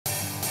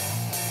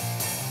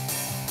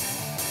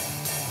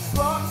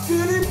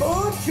City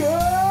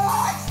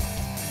podcast.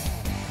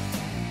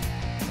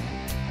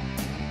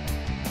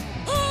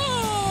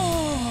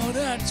 Oh,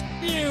 that's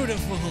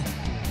beautiful.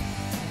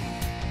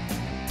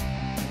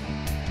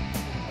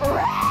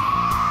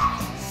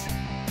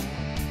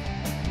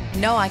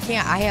 No, I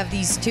can't. I have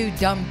these two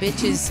dumb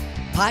bitches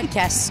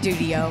podcast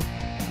studio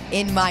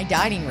in my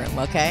dining room,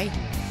 okay?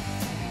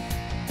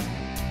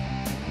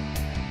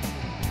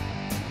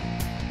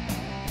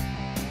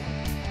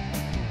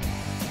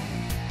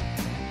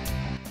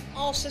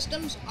 All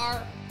systems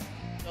are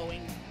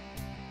going.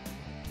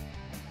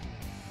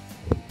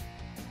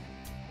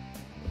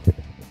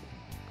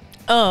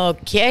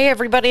 Okay,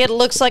 everybody, it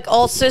looks like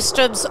all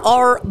systems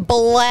are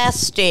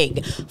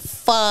blasting.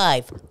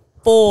 5,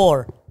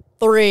 4,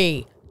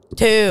 3,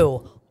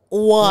 2,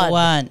 1.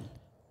 One.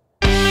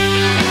 Yeah,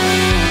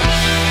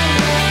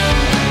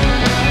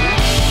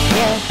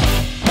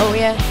 oh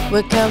yeah,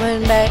 we're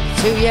coming back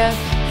to ya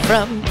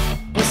from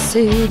the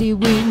city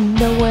we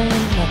know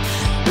and love.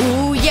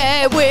 Ooh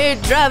yeah, we're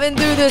driving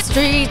through the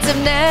streets of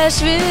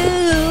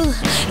Nashville.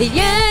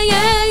 Yeah,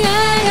 yeah,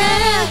 yeah,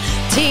 yeah.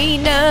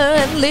 Tina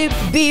and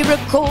Libbie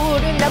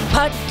recording a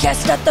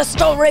podcast at the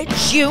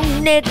storage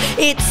unit.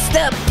 It's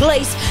the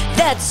place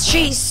that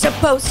she's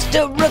supposed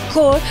to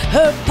record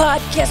her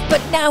podcast,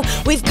 but now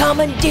we've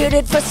commandeered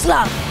it for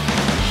Slop.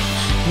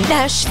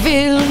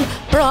 Nashville,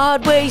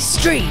 Broadway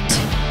Street,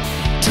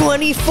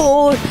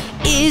 24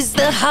 is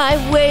the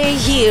highway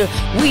here.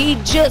 We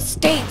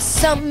just ate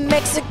some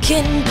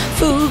Mexican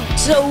food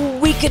so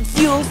we could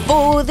fuel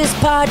for this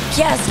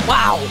podcast.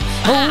 Wow.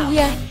 Oh,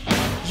 yeah.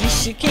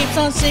 She keeps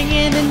on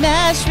singing in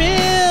Nashville.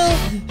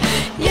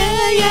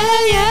 Yeah,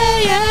 yeah, yeah,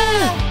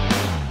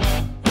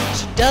 yeah.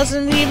 She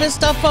doesn't even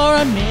stop for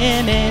a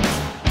minute.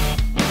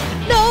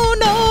 No,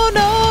 no,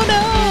 no, no.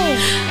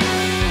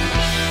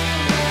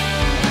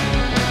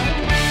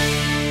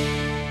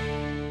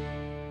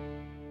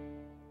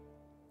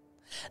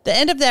 The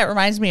end of that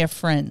reminds me of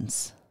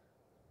Friends.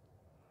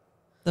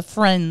 The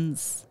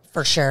Friends.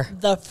 For sure.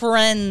 The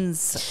Friends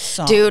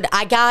song. Dude,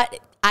 I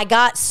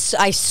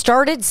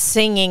started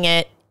singing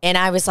it and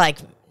I was like,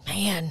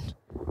 man,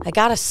 I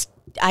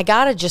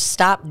gotta just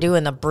stop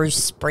doing the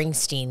Bruce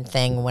Springsteen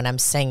thing when I'm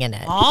singing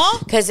it.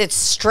 Because it's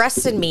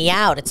stressing me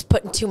out. It's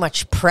putting too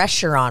much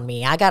pressure on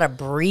me. I gotta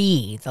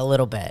breathe a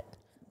little bit.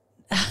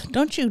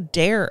 Don't you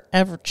dare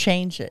ever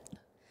change it.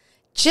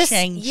 Just,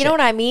 Change you know it.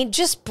 what I mean?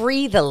 Just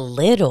breathe a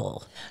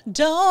little.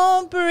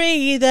 Don't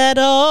breathe at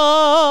all.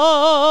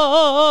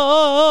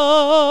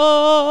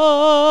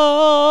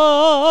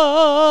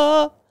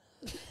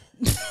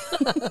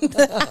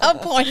 How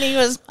pointy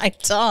was my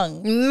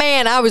tongue?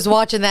 Man, I was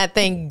watching that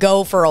thing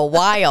go for a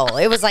while.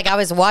 It was like I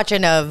was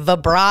watching a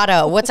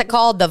vibrato. What's it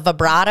called? The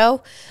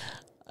vibrato?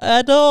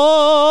 At all.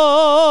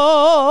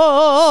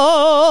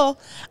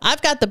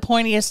 I've got the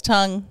pointiest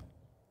tongue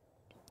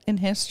in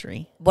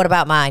history. What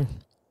about mine?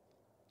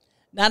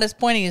 Not as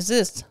pointy as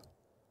this.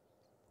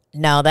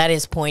 No, that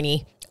is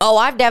pointy. Oh,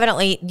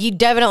 you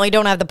definitely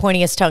don't have the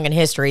pointiest tongue in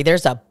history.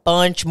 There's a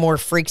bunch more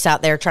freaks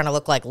out there trying to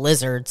look like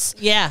lizards.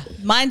 Yeah,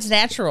 mine's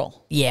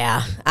natural.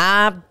 Yeah,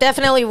 I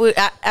definitely would.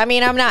 I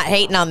mean, I'm not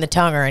hating on the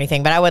tongue or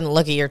anything, but I wouldn't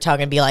look at your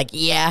tongue and be like,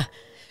 yeah,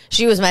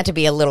 she was meant to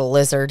be a little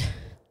lizard.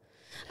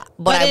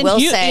 What I will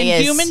say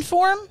is, in human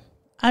form,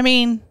 I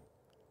mean,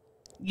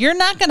 you're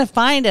not going to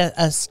find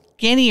a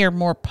skinnier,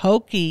 more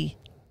pokey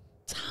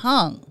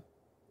tongue.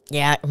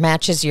 yeah, it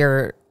matches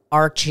your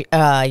arch,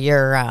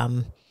 your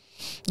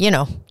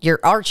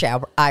arch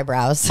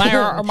eyebrows.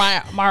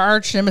 My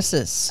arch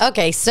nemesis.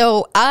 Okay,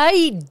 so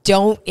I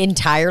don't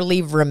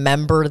entirely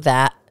remember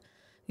that.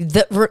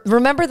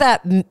 Remember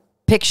that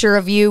picture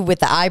of you with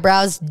the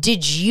eyebrows?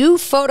 Did you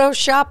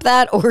Photoshop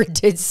that, or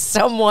did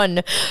someone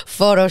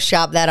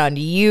Photoshop that on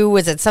you?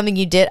 Was it something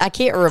you did? I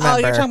can't remember. Oh,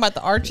 you're talking about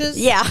the arches?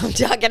 Yeah, I'm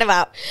talking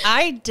about.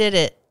 I did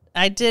it.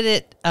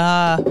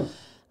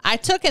 I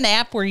took an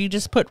app where you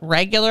just put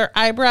regular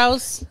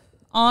eyebrows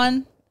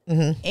on.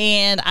 Mm-hmm.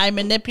 And I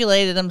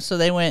manipulated them so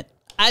they went.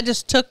 I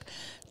just took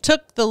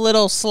the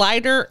little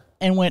slider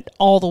and went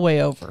all the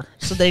way over.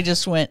 So they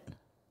just went,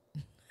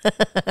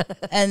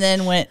 and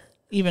then went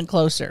even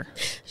closer.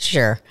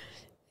 Sure,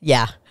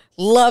 yeah.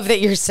 Love that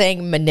you're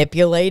saying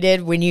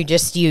manipulated when you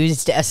just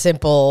used a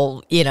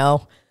simple,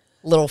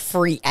 little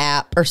free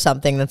app or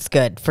something. That's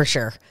good for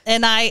sure.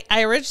 And I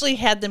originally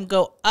had them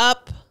go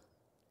up,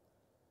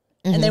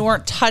 and they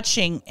weren't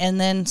touching. And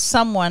then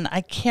someone,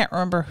 I can't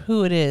remember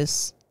who it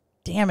is.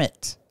 Damn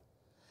it,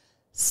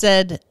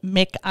 said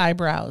Mick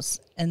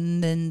eyebrows.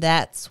 And then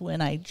that's when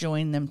I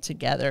joined them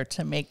together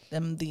to make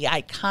them the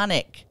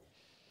iconic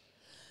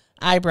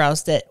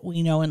eyebrows that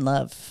we know and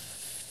love.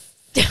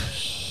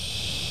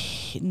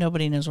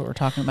 Nobody knows what we're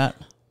talking about.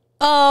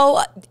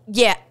 Oh,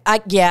 yeah. I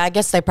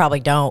guess they probably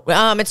don't.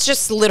 It's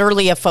just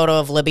literally a photo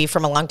of Libbie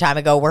from a long time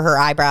ago where her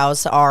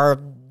eyebrows are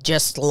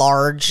just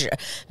large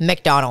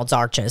McDonald's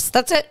arches.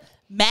 That's it.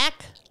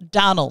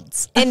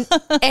 McDonald's. And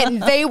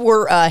they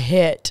were a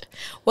hit.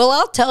 Well,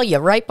 I'll tell you,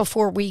 right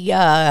before we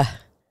got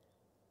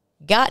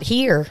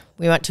here,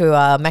 we went to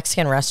a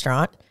Mexican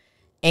restaurant,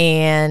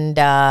 and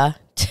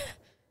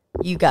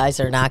You guys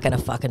are not going to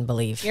fucking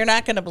believe You're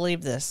not going to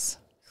believe this.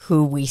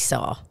 who we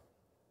saw.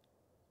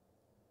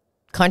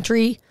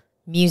 Country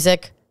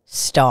music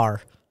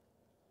star,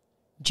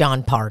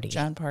 John Party.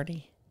 John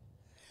Party.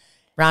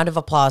 Round of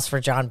applause for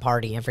John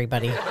Party,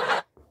 everybody.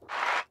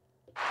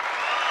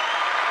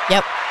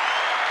 Yep.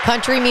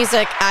 Country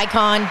music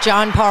icon,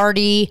 John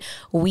Party.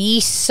 We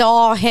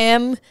saw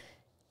him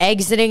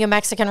exiting a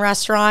Mexican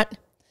restaurant.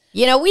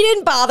 You know, we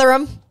didn't bother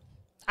him.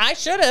 I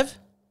should have.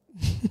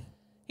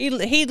 He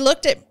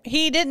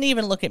didn't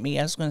even look at me.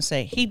 I was going to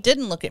say, he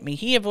didn't look at me.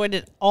 He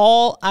avoided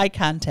all eye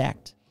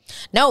contact.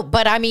 No,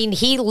 but I mean,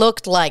 he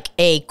looked like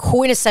a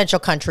quintessential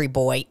country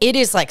boy. It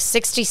is like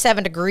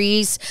 67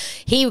 degrees.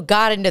 He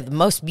got into the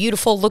most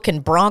beautiful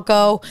looking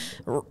Bronco,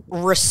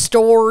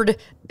 restored,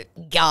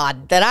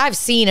 God, that I've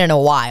seen in a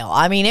while.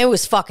 I mean, it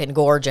was fucking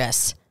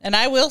gorgeous. And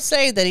I will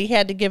say that he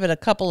had to give it a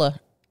couple of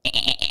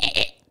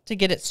to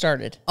get it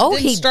started. Oh,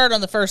 he didn't start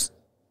on the first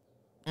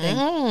thing.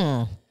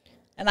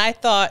 And I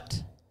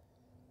thought,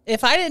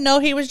 if I didn't know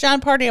he was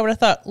John Party, I would have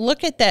thought,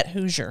 look at that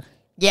Hoosier.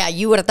 Yeah,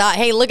 you would have thought,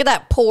 hey, look at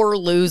that poor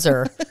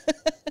loser.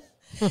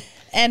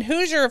 And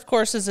Hoosier, of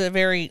course, is a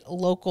very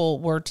local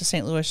word to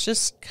St. Louis.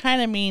 Just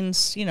kind of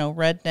means, you know,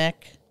 redneck.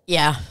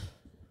 Yeah.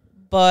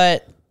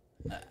 But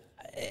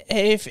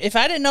if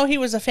I didn't know he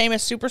was a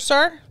famous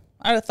superstar,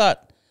 I would have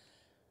thought,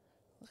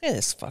 look at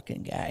this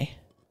fucking guy.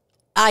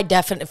 I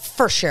definitely,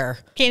 for sure.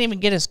 Can't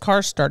even get his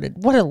car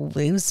started. What a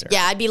loser.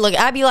 Yeah, I'd be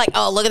like,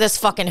 oh, look at this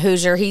fucking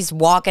Hoosier. He's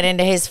walking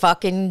into his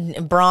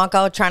fucking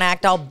Bronco, trying to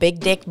act all big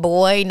dick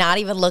boy, not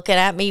even looking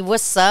at me.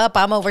 What's up?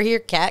 I'm over here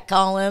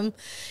catcalling him.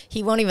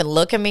 He won't even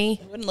look at me.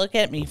 He wouldn't look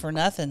at me for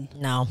nothing.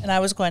 No. And I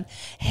was going,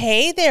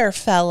 hey there,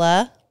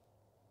 fella.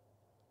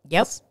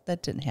 Yep.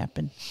 That didn't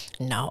happen.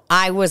 No.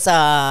 I was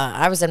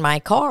in my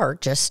car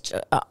just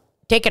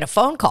taking a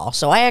phone call.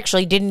 So I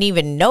actually didn't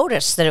even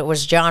notice that it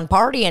was John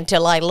Party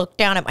until I looked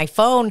down at my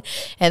phone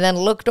and then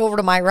looked over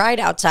to my right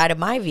outside of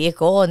my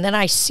vehicle. And then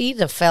I see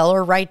the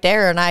feller right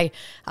there and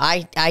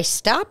I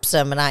stops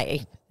him and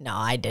I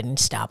didn't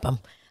stop him.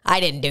 I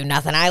didn't do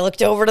nothing. I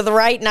looked over to the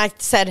right and I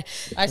said,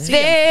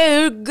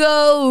 there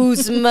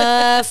goes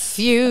my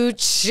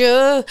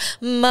future,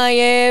 my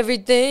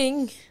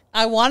everything.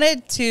 I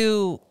wanted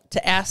to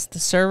ask the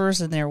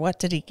servers in there, what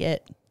did he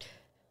get?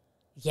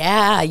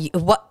 Yeah.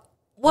 What?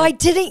 Why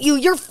didn't you?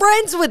 You're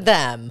friends with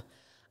them.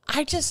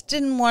 I just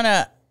didn't want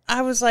to.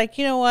 I was like,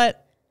 you know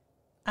what?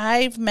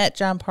 I've met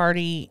John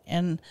Party,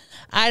 and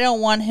I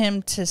don't want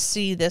him to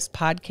see this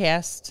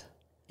podcast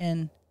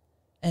and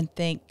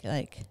think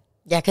like,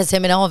 yeah, because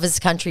him and all of his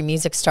country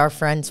music star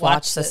friends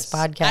watch this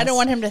podcast. I don't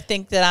want him to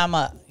think that I'm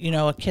a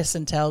kiss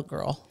and tell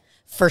girl.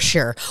 For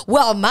sure.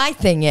 Well, my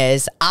thing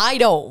is, I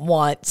don't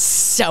want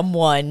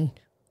someone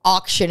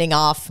auctioning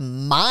off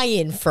my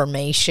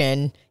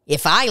information.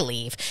 If I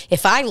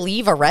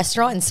leave a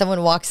restaurant and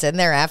someone walks in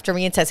there after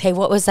me and says, hey,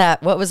 what was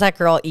that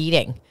girl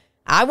eating?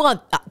 I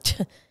want,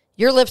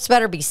 your lips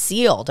better be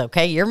sealed,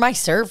 okay? You're my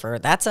server.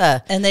 That's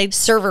and they'd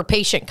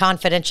server-patient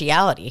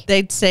confidentiality.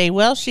 They'd say,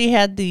 well, she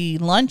had the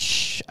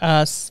lunch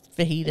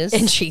fajitas.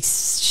 And she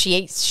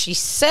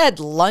said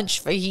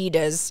lunch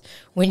fajitas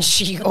when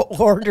she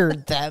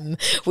ordered them,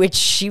 which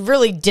she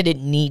really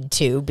didn't need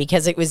to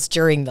because it was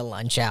during the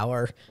lunch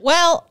hour.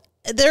 Well,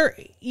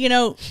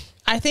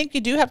 I think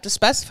you do have to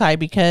specify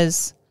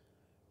because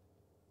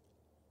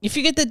if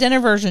you get the dinner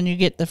version, you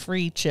get the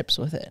free chips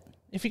with it.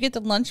 If you get the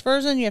lunch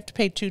version, you have to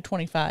pay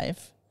 $2.25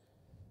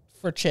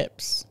 for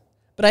chips.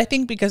 But I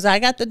think because I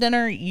got the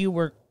dinner, you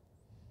were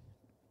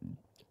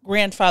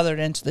grandfathered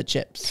into the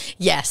chips.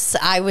 Yes,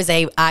 I was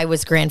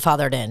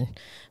grandfathered in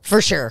for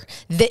sure.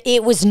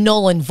 It was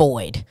null and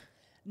void.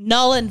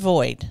 Null and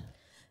void.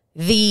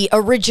 The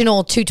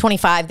original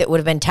 $2.25 that would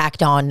have been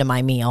tacked on to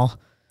my meal.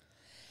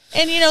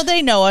 And,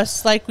 they know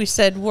us. Like we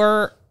said,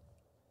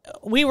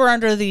 we were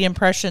under the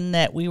impression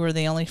that we were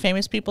the only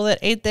famous people that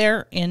ate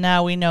there. And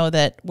now we know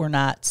that we're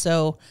not.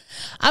 So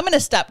I'm going to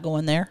stop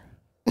going there.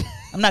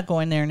 I'm not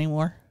going there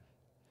anymore.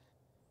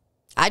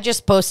 I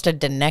just posted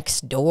to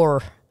next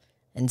door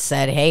and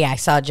said, hey, I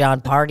saw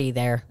John Party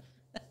there.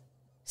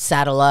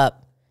 Saddle up.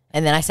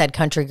 And then I said,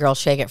 country girl,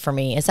 shake it for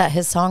me. Is that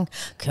his song?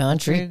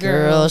 Country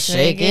girl,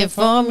 shake it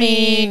for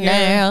me,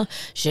 girl.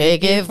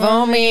 Shake it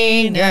for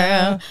me,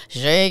 girl.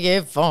 Shake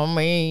it for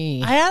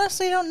me. I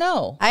honestly don't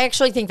know. I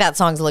actually think that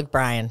song's Luke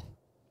Bryan.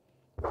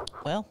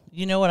 Well,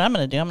 you know what I'm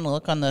going to do? I'm going to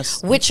look on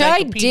this. Which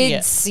I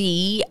did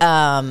see,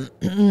 I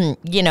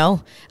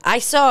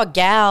saw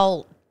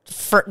a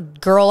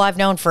girl I've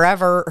known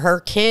forever, her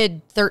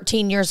kid,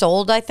 13 years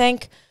old, I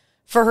think,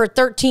 for her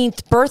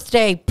 13th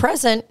birthday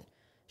present.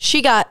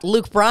 She got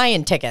Luke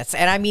Bryan tickets,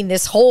 and I mean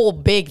this whole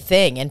big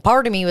thing. And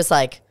part of me was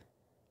like,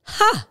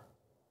 I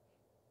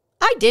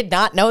did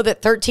not know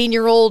that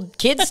 13-year-old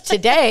kids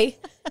today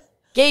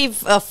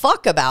gave a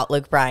fuck about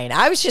Luke Bryan.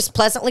 I was just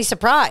pleasantly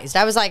surprised.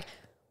 I was like,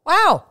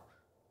 wow,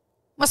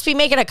 must be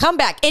making a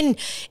comeback. And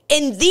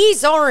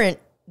these aren't,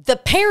 the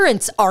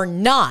parents are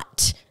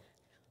not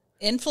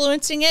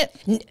influencing it.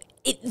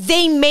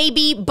 They may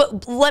be,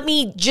 but let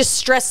me just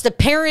stress, the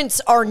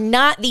parents are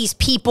not these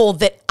people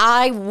that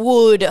I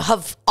would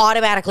have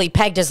automatically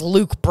pegged as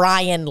Luke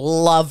Bryan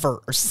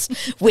lovers,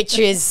 which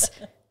is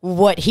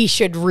what he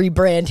should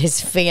rebrand his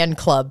fan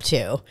club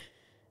to.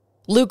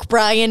 Luke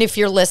Bryan, if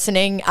you're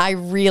listening, I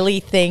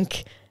really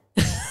think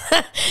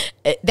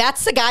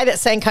that's the guy that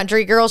sang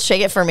Country Girls,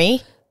 Shake It For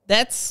Me.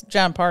 That's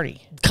John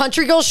Party.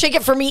 Country Girls, Shake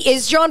It For Me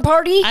is John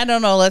Party? I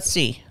don't know. Let's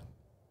see.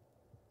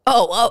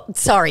 Oh,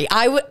 sorry.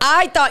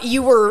 I thought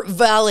you were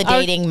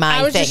validating my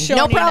I was thing. Just showing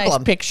No you problem. A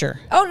nice picture.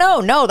 Oh,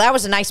 no. That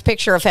was a nice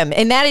picture of him.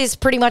 And that is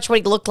pretty much what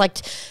he looked like.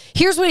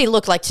 Here's what he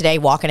looked like today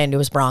walking into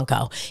his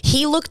Bronco.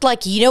 He looked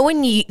like, you know,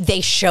 when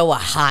they show a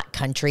hot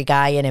country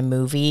guy in a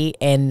movie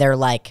and they're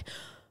like,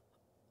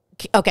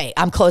 okay,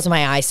 I'm closing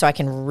my eyes so I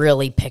can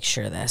really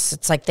picture this.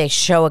 It's like they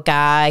show a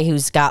guy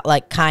who's got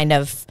like kind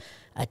of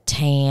a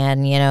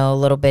tan, you know, a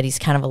little bit. He's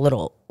kind of a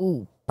little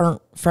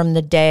burnt from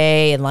the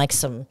day and like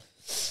some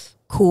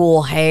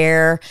cool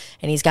hair,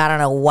 and he's got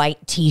on a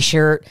white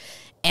t-shirt,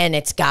 and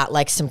it's got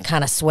like some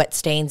kind of sweat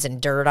stains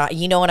and dirt on.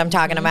 You know what I'm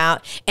talking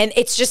about? And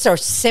it's just a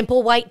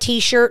simple white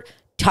t-shirt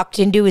tucked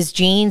into his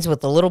jeans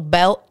with a little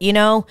belt, you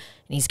know,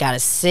 and he's got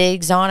his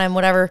cigs on him,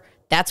 whatever.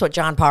 That's what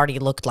John Party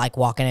looked like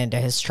walking into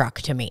his truck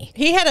to me.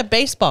 He had a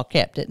baseball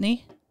cap, didn't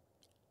he?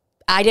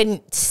 I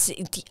didn't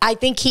see, I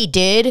think he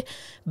did,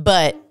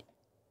 but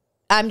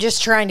I'm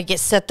just trying to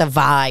set the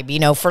vibe, you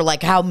know, for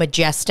like how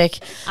majestic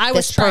I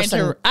was trying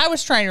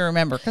to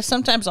remember, because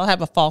sometimes I'll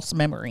have a false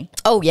memory.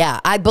 Oh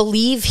yeah, I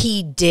believe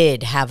he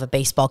did have a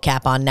baseball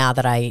cap on. Now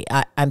that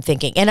I'm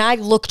thinking, and I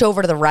looked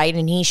over to the right,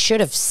 and he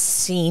should have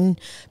seen,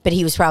 but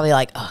he was probably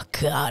like, "Oh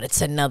God, it's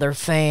another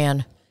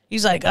fan."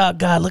 He's like, "Oh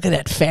God, look at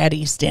that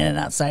fatty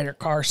standing outside her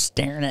car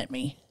staring at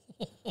me."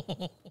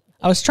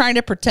 I was trying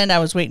to pretend I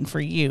was waiting for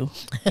you,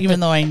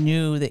 even though I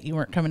knew that you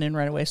weren't coming in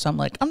right away. So I'm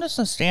like, I'm just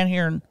gonna stand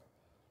here and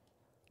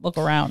look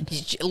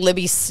around.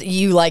 Libby,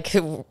 you like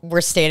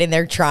were standing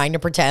there trying to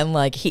pretend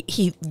like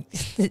he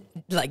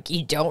like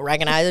you don't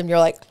recognize him. You're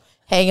like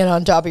hanging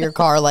on top of your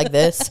car like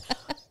this.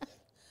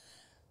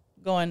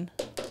 Going.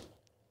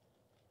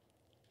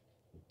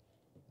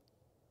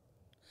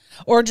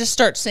 Or just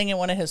start singing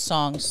one of his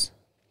songs.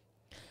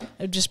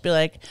 It'd just be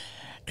like,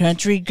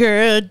 country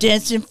girl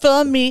dancing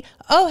for me.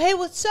 Oh, hey,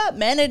 what's up,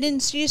 man? I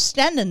didn't see you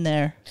standing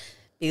there.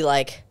 Be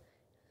like,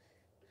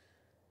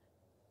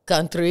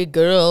 country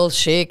girl,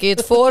 shake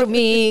it for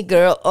me,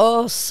 girl.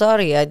 Oh,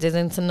 sorry, I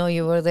didn't know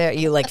you were there.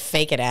 You like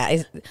fake it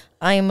out.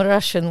 I'm a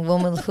Russian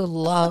woman who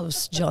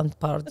loves John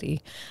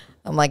Party.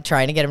 I'm like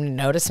trying to get him to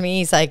notice me.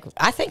 He's like,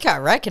 I think I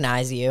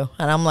recognize you.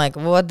 And I'm like,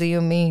 what do you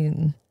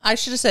mean? I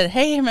should have said,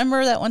 hey,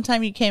 remember that one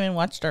time you came and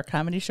watched our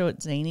comedy show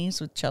at Zany's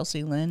with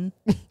Chelsea Lynn?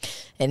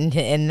 and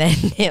then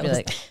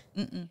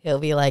he'll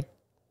be like,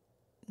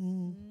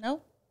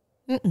 no.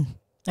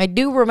 I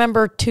do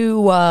remember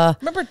I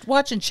remember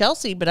watching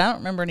Chelsea, but I don't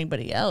remember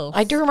anybody else.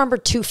 I do remember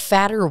two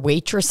fatter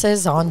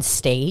waitresses on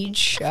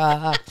stage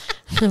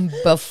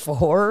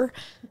before,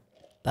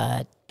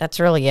 but that's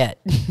really it.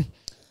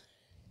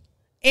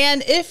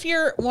 And if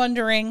you're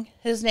wondering,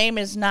 his name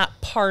is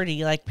not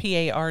Party, like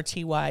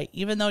P-A-R-T-Y,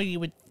 even though you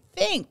would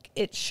think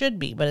it should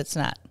be, but it's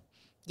not.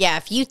 Yeah,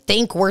 if you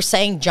think we're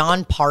saying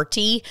John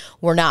Party,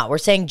 we're not. We're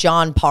saying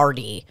John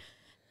Party.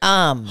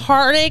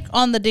 Heartache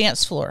on the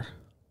Dance Floor.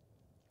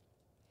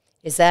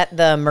 Is that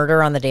the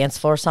Murder on the Dance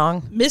Floor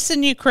song?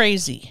 Missing You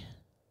Crazy.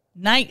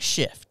 Night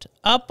Shift.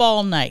 Up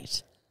All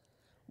Night.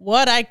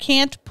 What I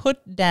Can't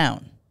Put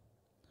Down.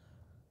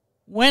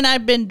 When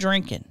I've Been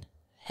Drinking.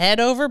 Head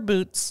Over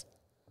Boots.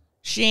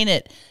 She Ain't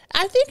It.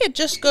 I think it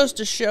just goes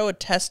to show a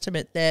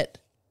testament that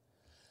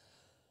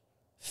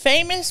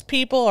famous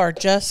people are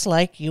just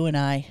like you and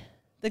I.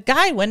 The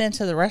guy went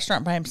into the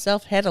restaurant by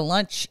himself, had a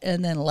lunch,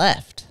 and then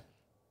left.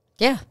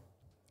 Yeah.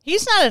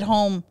 He's not at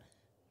home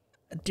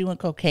doing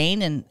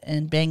cocaine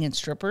and banging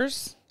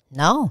strippers.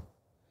 No.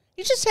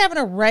 He's just having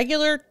a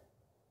regular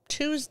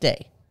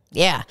Tuesday.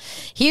 Yeah.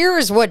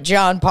 Here's what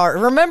John Party...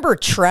 Remember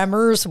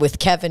Tremors with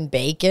Kevin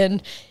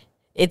Bacon?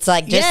 It's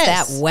like just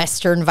that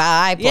Western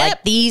vibe. Yep.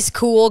 Like these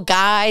cool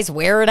guys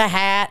wearing a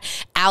hat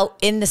out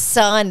in the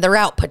sun. They're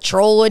out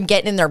patrolling,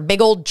 getting in their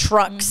big old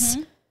trucks,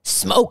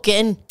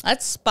 smoking.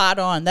 That's spot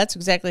on. That's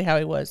exactly how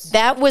he was.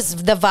 That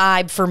was the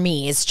vibe for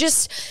me. It's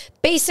just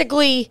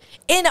basically,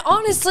 and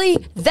honestly,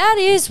 that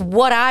is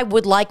what I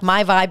would like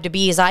my vibe to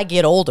be as I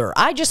get older.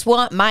 I just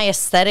want my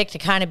aesthetic to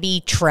kind of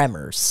be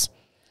Tremors.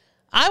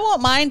 I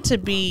want mine to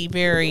be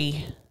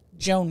very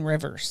Joan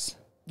Rivers.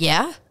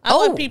 Yeah? I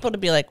want people to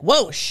be like,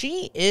 whoa,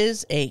 she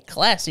is a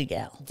classy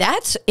gal.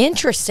 That's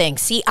interesting.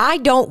 See, I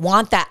don't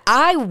want that.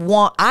 I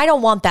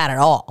don't want that at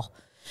all.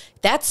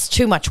 That's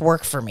too much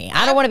work for me.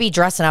 I don't want to be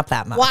dressing up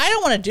that much. Well, I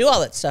don't want to do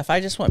all that stuff. I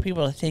just want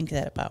people to think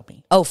that about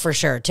me. Oh, for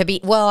sure.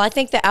 I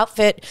think the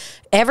outfit,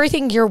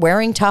 everything you're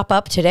wearing top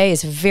up today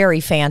is very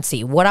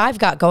fancy. What I've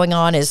got going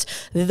on is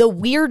the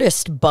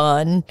weirdest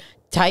bun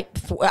type.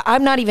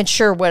 I'm not even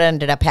sure what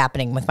ended up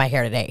happening with my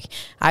hair today.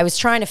 I was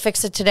trying to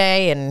fix it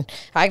today, and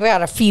I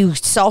got a few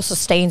salsa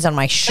stains on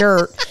my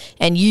shirt.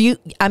 And you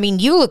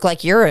look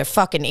like you're a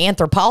fucking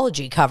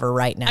anthropology cover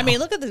right now. I mean,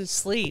 look at the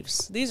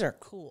sleeves. These are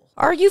cool.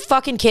 Are you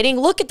fucking kidding?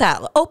 Look at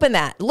that. Open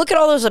that. Look at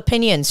all those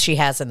opinions she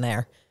has in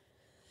there.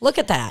 Look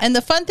at that. And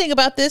the fun thing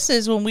about this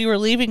is when we were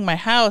leaving my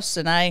house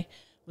and I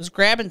was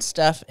grabbing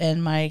stuff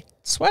and my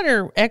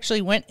sweater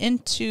actually went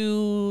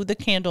into the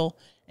candle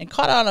and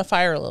caught on a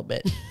fire a little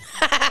bit.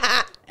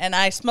 And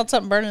I smelled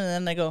something burning, and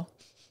then they go,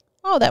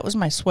 oh, that was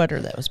my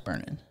sweater that was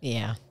burning.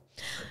 Yeah.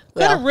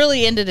 Could have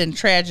really ended in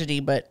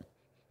tragedy, but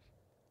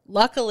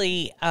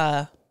luckily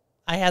I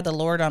had the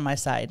Lord on my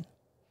side.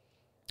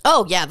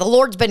 Oh, yeah. The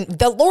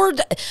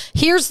Lord,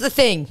 here's the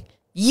thing.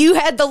 You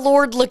had the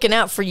Lord looking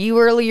out for you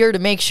earlier to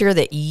make sure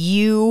that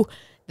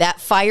that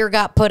fire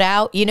got put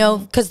out,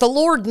 because the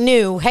Lord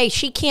knew, hey,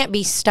 she can't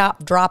be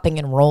stopped, dropping,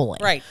 and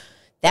rolling. Right.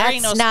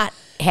 That's not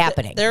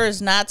happening. There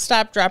is not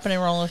stop, dropping,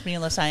 and rolling with me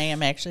unless I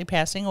am actually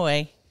passing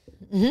away.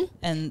 Mm-hmm.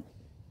 And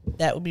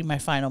that would be my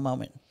final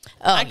moment.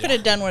 Oh, I could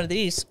have done one of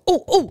these.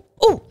 Ooh, ooh,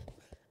 ooh,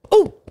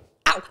 ooh,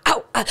 ow,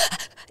 ow.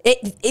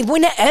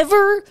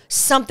 Whenever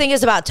something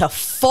is about to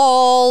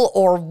fall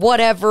or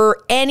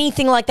whatever,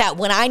 anything like that,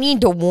 when I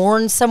need to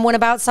warn someone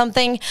about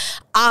something,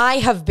 I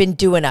have been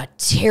doing a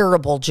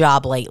terrible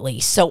job lately.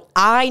 So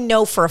I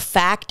know for a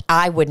fact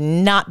I would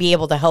not be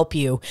able to help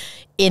you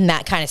in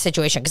that kind of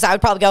situation, because I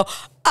would probably go,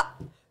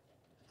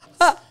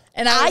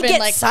 and I would have been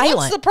like, silent.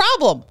 What's the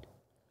problem?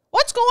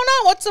 What's going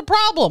on? What's the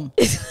problem?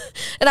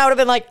 And I would have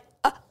been like,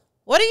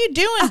 what are you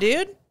doing,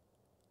 dude?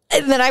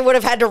 And then I would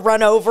have had to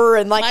run over,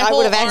 and like my I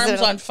would have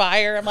arms on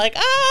fire. I'm like,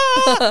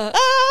 ah,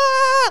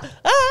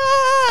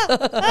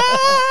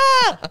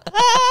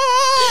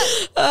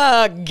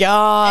 oh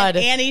God!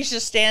 And Annie's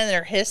just standing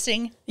there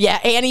hissing. Yeah,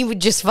 Annie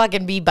would just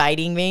fucking be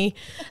biting me.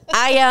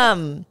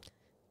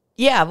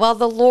 Yeah. Well,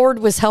 the Lord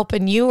was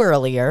helping you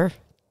earlier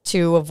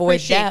to avoid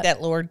Appreciate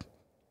that, Lord.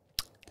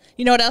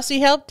 You know what else he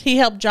helped? He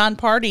helped John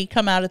Party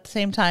come out at the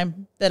same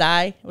time that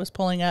I was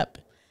pulling up.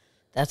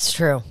 That's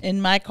true.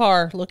 In my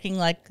car, looking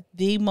like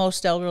the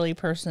most elderly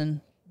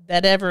person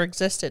that ever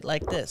existed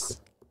like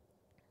this.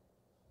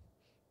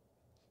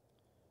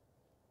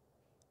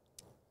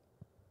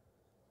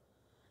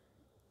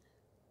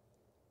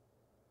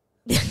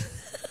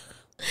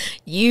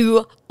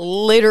 You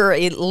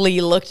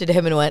literally looked at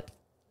him and went,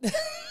 I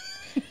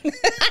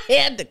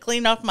had to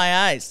clean off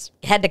my eyes.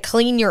 Had to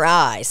clean your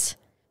eyes.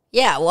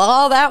 Yeah, well,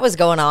 all that was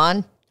going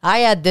on. I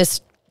had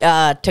this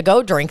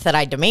to-go drink that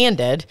I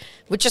demanded,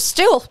 which is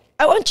still...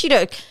 why don't you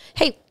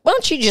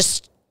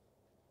just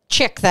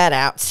check that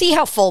out? See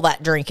how full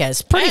that drink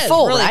is. Pretty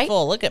full, really right?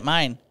 Full. Look at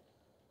mine.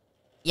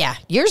 Yeah,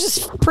 yours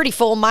is pretty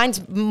full.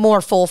 Mine's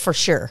more full for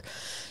sure.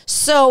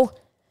 So,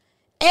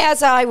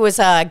 as I was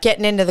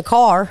getting into the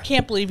car...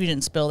 Can't believe you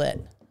didn't spill that.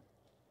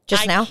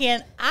 Just now?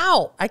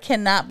 I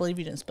cannot believe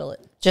you didn't spill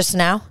it. Just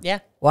now? Yeah.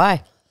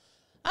 Why?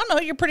 I don't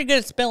know. You're pretty good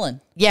at spilling.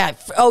 Yeah.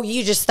 Oh,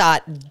 you just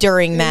thought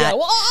during that.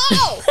 Yeah,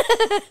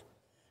 whoa!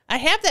 I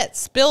have that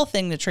spill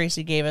thing that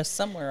Tracy gave us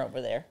somewhere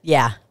over there.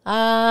 Yeah.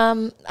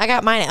 I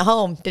got mine at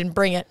home. Didn't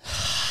bring it.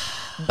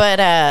 But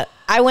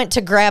I went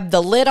to grab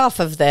the lid off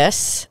of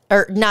this.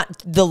 Or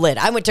not the lid.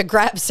 I went to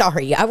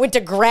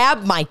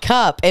grab my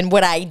cup. And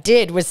what I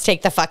did was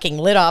take the fucking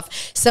lid off.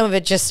 Some of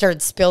it just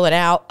started spilling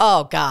out.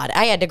 Oh, God.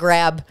 I had to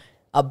grab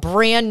a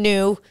brand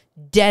new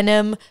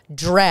denim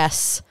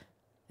dress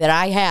that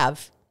I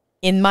have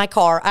in my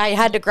car. I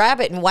had to grab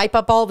it and wipe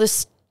up all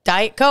this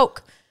Diet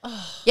Coke.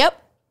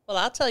 Yep. Well,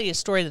 I'll tell you a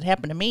story that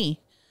happened to me.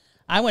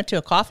 I went to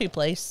a coffee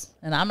place,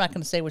 and I'm not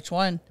going to say which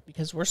one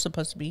because we're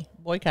supposed to be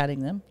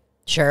boycotting them.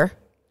 Sure.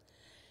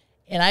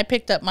 And I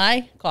picked up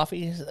my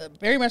coffee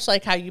very much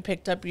like how you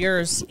picked up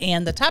yours,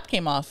 and the top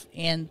came off.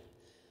 And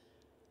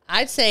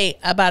I'd say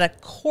about a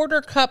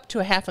quarter cup to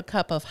a half a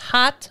cup of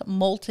hot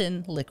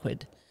molten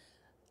liquid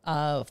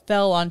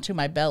fell onto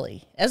my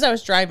belly as I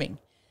was driving.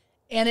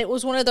 And it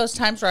was one of those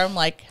times where I'm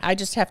like, I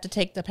just have to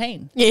take the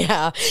pain.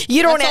 Yeah.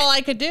 That's all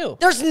I could do.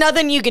 There's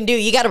nothing you can do.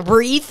 You got to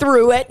breathe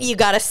through it. You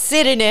got to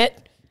sit in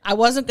it. I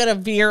wasn't going to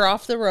veer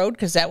off the road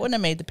because that wouldn't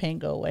have made the pain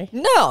go away.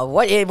 No.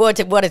 What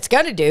it's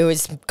going to do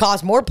is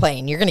cause more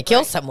pain. You're going to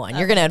kill someone.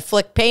 You're going to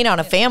inflict pain on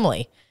a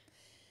family.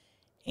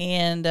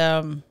 And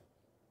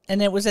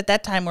it was at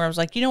that time where I was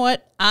like, you know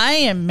what? I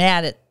am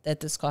mad at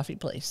this coffee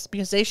place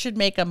because they should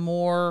make a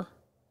more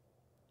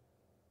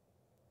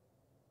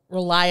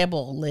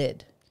reliable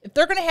lid. If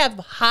they're going to have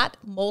hot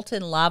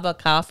molten lava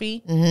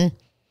coffee,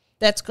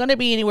 that's going to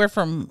be anywhere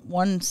from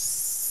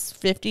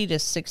 150 to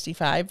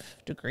 65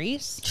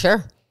 degrees.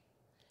 Sure.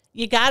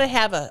 You got to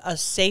have a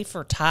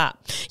safer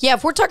top. Yeah,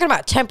 if we're talking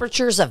about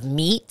temperatures of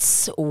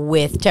meats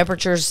with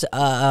temperatures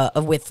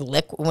with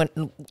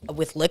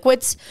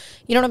liquids,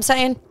 you know what I'm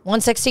saying?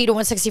 160 to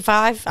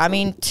 165. I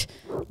mean,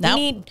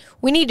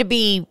 we need to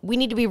be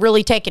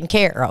really taken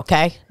care.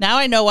 Okay. Now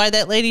I know why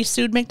that lady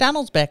sued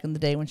McDonald's back in the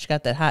day when she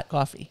got that hot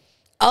coffee.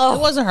 Oh,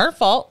 it wasn't her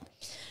fault.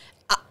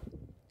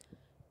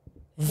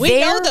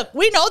 We know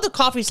the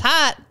coffee's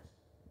hot.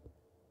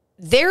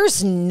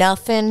 there's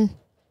nothing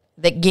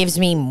that gives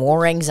me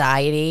more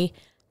anxiety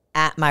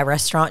at my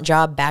restaurant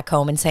job back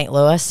home in St.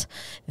 Louis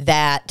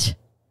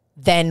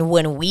than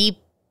when we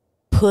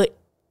put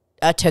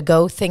a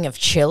to-go thing of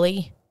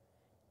chili.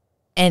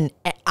 And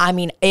I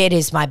mean, it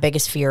is my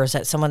biggest fear is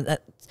that someone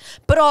that,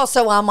 but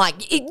also I'm like,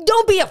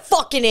 don't be a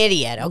fucking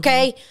idiot,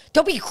 okay?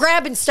 Don't be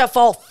grabbing stuff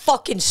all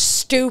fucking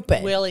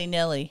stupid.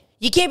 Willy-nilly.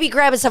 You can't be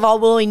grabbing stuff all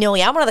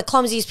willy-nilly. I'm one of the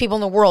clumsiest people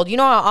in the world. You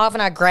know how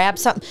often I grab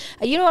something?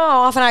 You know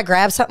how often I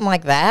grab something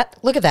like that?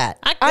 Look at that.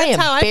 That's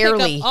how I pick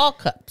up all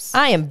cups.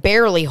 I am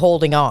barely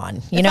holding on,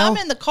 If I'm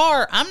in the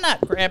car, I'm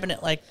not grabbing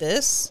it like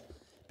this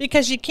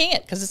because you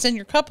can't because it's in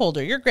your cup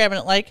holder. You're grabbing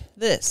it like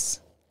this.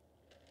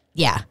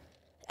 Yeah.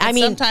 And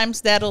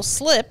sometimes that'll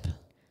slip.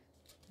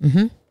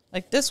 Mm-hmm.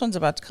 Like this one's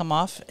about to come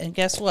off, and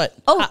guess what?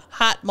 Oh.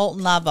 Hot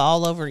molten lava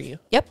all over you.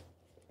 Yep.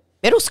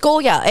 It'll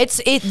school you.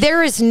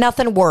 There is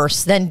nothing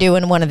worse than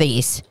doing one of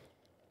these.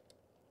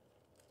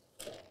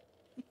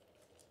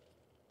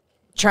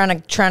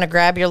 Trying to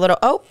grab your little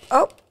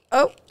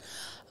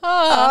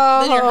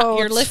Then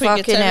your liquid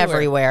fucking gets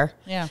everywhere.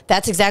 Yeah.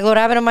 That's exactly what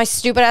happened in my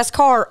stupid ass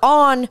car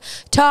on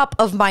top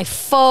of my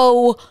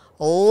faux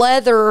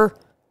leather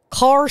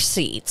car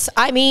seats.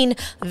 I mean,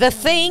 the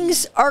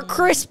things are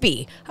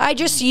crispy. I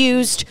just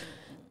used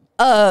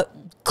a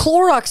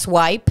Clorox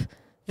wipe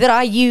that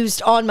I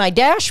used on my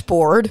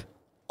dashboard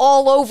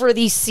all over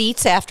these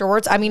seats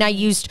afterwards. I mean, I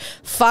used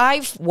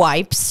 5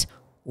 wipes,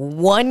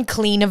 1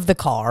 clean of the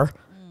car,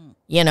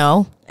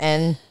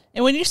 and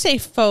when you say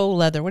faux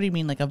leather, what do you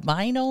mean, like a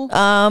vinyl?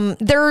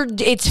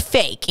 it's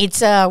fake. It's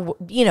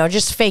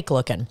just fake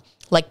looking,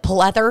 like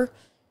pleather,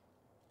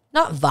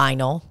 not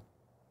vinyl.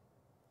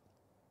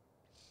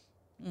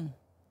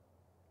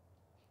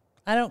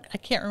 I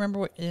can't remember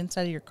what the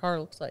inside of your car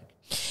looks like.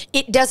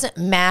 It doesn't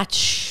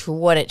match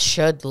what it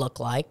should look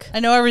like. I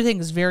know everything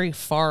is very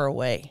far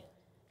away.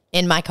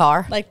 In my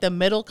car? Like the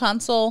middle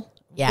console,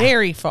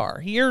 very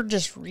far. You're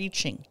just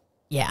reaching.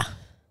 Yeah.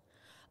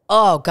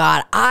 Oh,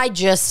 God.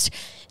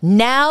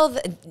 Now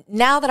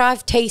that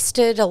I've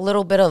tasted a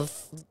little bit of,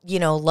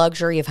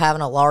 luxury of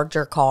having a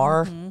larger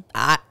car,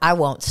 I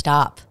won't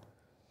stop.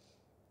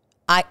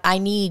 I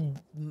need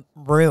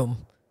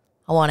room.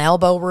 I want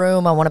elbow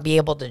room. I want to be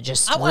able to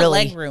just I want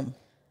leg room.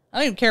 I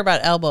don't even care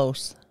about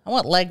elbows. I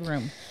want leg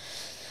room.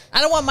 I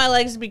don't want my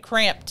legs to be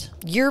cramped.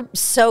 Your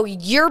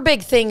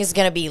big thing is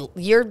going to be,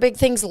 your big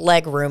thing's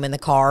leg room in the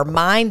car.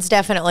 Mine's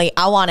definitely,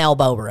 I want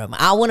elbow room.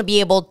 I want to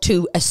be able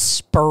to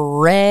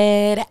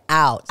spread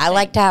out. Same. I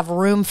like to have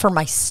room for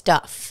my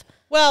stuff.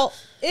 Well,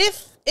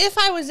 if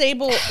I was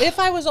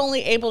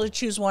only able to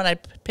choose one,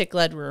 I'd pick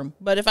leg room.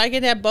 But if I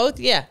could have both,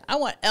 yeah, I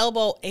want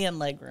elbow and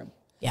leg room.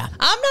 Yeah.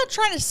 I'm not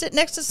trying to sit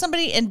next to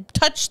somebody and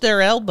touch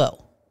their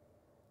elbow.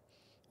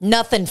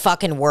 Nothing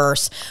fucking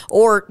worse.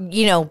 Or,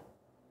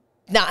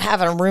 not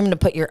having room to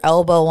put your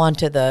elbow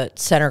onto the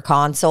center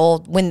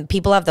console. When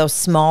people have those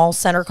small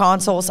center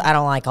consoles, I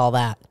don't like all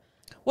that.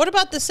 What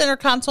about the center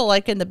console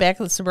like in the back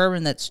of the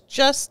Suburban that's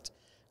just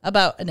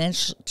about an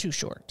inch too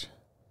short?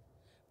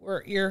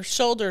 Where your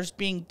shoulder's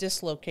being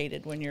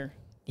dislocated when you're...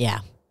 Yeah.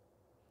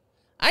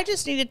 I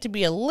just need it to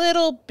be a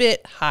little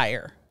bit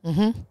higher.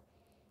 Mm-hmm.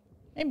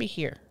 Maybe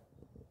here.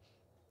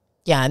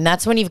 Yeah, and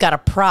that's when you've got to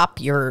prop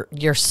your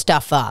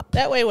stuff up.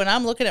 That way when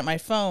I'm looking at my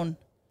phone,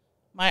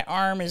 my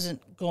arm isn't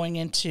going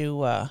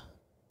into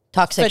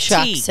toxic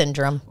shock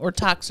syndrome. Or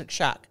toxic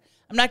shock.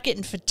 I'm not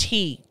getting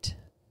fatigued.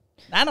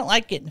 I don't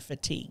like getting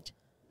fatigued.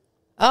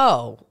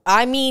 Oh,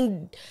 I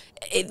mean,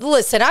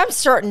 listen, I'm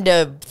starting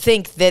to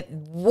think that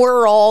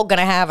we're all going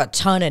to have a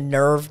ton of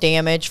nerve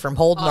damage from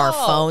holding our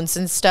phones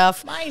and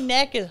stuff. My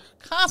neck is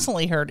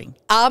constantly hurting.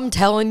 I'm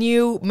telling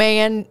you,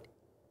 man,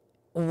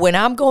 when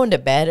I'm going to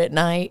bed at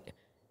night,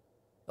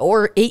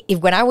 or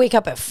when I wake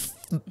up at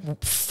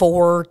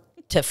 4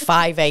 to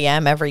 5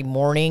 a.m. every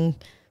morning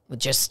with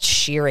just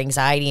sheer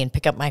anxiety and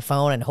pick up my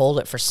phone and hold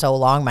it for so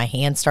long, my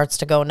hand starts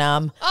to go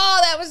numb. Oh,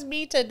 that was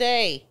me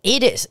today.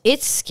 It is.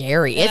 It's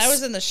scary. And I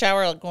was in the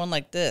shower going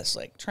like this,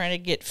 like trying to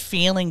get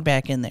feeling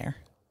back in there.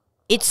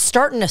 It's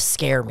starting to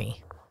scare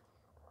me.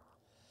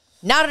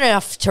 Not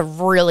enough to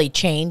really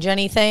change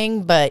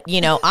anything, but,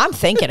 I'm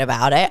thinking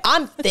about it.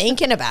 I'm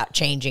thinking about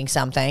changing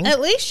something. At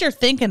least you're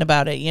thinking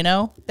about it,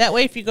 That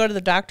way if you go to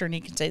the doctor and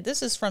he can say,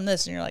 this is from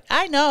this, and you're like,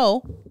 I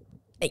know.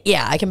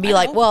 Yeah, I can be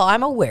like, well,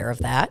 I'm aware of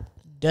that.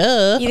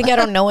 Duh. You think I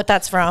don't know what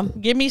that's from?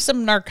 Give me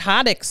some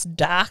narcotics,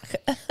 doc.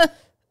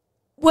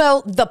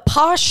 Well, the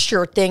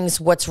posture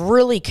thing's what's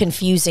really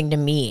confusing to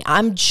me.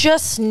 I'm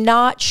just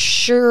not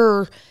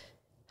sure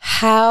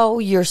how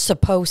you're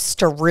supposed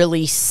to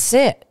really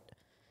sit.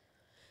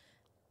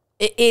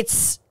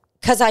 It's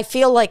because I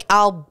feel like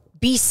I'll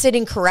be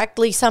sitting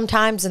correctly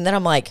sometimes, and then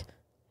I'm like,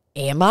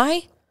 am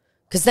I?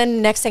 Because then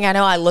the next thing I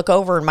know, I look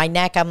over and my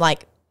neck, I'm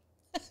like,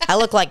 I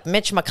look like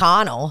Mitch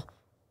McConnell.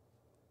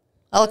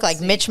 I look like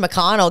Mitch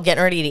McConnell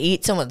getting ready to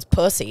eat someone's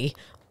pussy.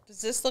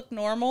 Does this look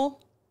normal?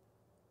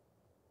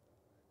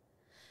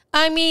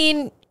 I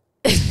mean,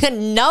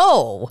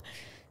 no.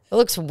 It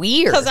looks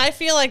weird. Because I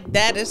feel like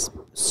that is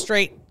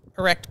straight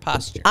erect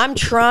posture. I'm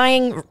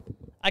trying.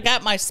 I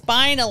got my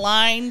spine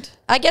aligned.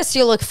 I guess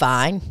you look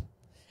fine.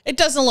 It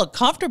doesn't look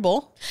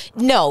comfortable.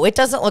 No, it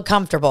doesn't look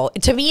comfortable.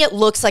 To me, it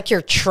looks like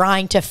you're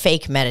trying to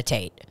fake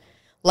meditate.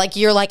 Like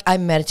you're like,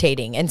 I'm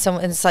meditating. And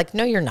it's like,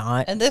 no, you're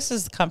not. And this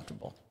is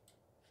comfortable.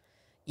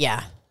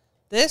 Yeah.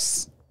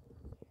 This.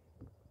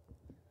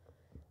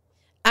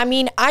 I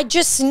mean, I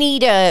just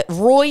need a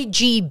Roy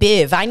G.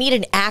 Biv. I need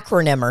an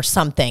acronym or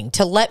something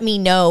to let me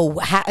know,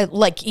 how,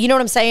 like, you know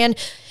what I'm saying?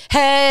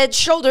 Head,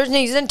 shoulders,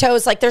 knees, and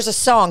toes. Like, there's a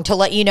song to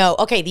let you know,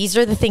 okay, these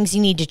are the things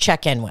you need to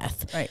check in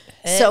with. Right.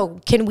 So,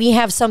 can we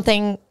have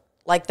something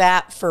like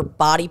that for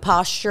body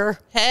posture?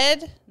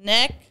 Head,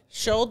 neck,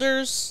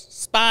 shoulders,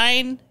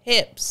 spine,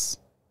 hips.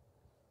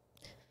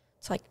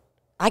 It's like,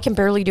 I can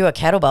barely do a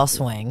kettlebell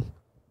swing.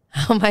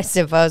 How am I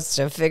supposed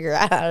to figure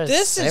out how to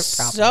This sit is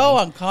properly? so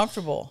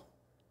uncomfortable.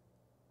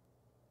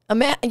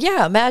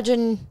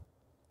 Imagine.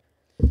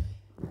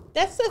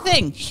 That's the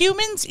thing.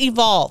 Humans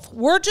evolve.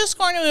 We're just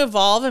going to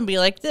evolve and be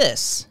like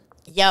this.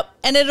 Yep.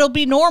 And it'll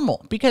be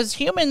normal because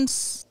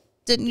humans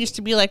didn't used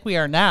to be like we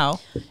are now.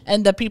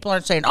 And the people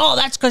aren't saying, oh,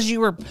 that's because you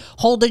were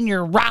holding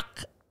your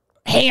rock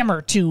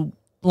hammer too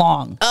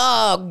long.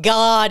 Oh,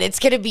 God. It's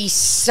going to be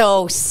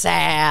so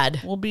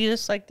sad. We'll be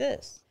just like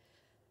this.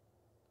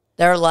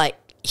 They're like,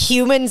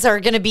 humans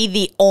are going to be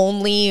the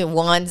only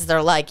ones.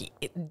 They're like,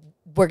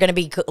 we're going to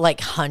be like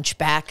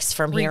hunchbacks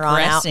from here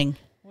on out. Regressing.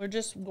 We're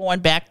just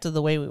going back to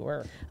the way we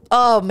were.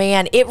 Oh,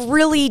 man. It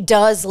really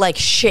does like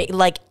shake.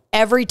 Like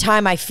every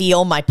time I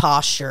feel my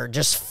posture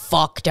just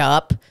fucked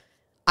up,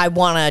 I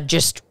want to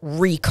just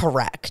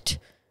recorrect.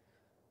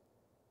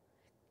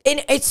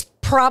 And it's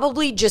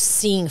probably just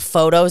seeing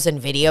photos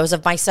and videos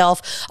of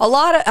myself.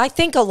 I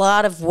think a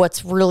lot of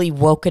what's really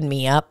woken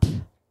me up.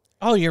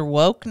 Oh, you're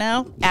woke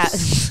now?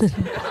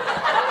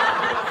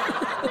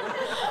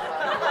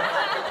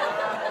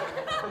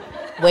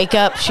 Wake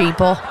up,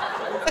 sheeple.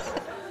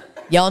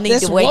 Y'all need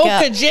This to wake woke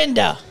up.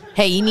 agenda.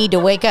 Hey, you need to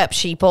wake up,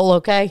 sheeple,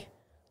 okay?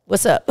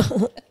 What's up?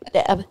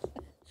 Dab.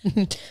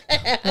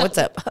 What's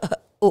up?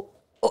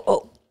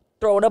 Oh,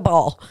 throwing a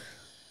ball.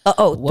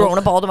 Throwing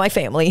a ball to my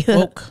family.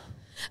 Woke.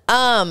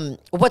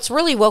 What's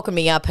really woken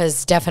me up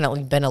has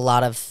definitely been a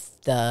lot of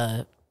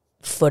the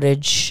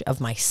footage of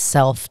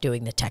myself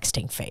doing the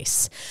texting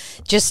face.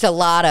 Just a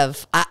lot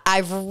of,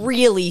 I've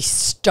really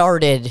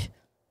started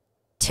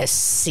to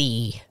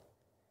see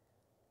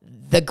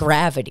the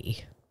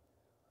gravity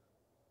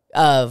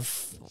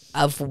of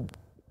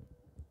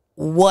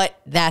what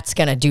that's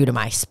going to do to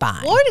my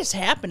spine. What is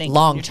happening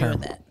long when you're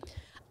term? doing that?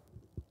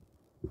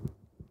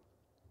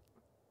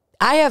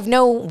 I have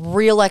no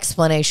real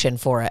explanation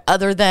for it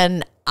other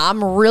than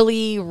I'm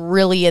really,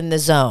 really in the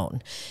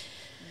zone.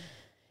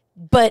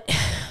 But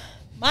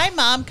My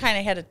mom kind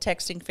of had a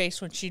texting face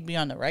when she'd be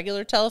on the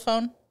regular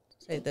telephone.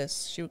 Say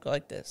this. She would go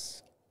like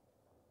this.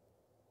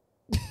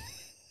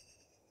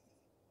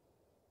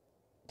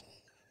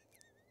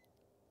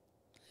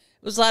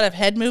 It was a lot of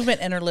head movement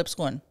and her lips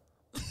going.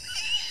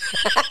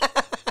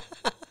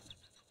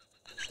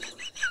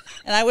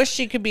 And I wish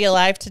she could be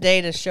alive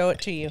today to show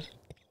it to you.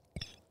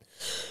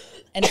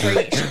 And for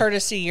her to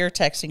see your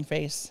texting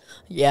face.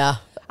 yeah.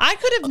 I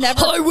could have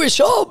never. I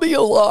wish I'll be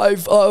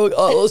alive.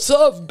 Let's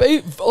have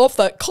off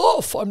that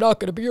cough. I'm not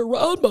going to be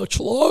around much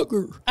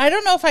longer. I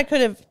don't know if I could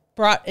have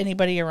brought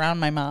anybody around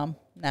my mom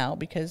now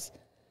because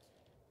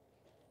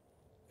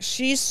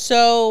she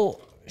said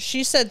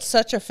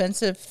such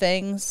offensive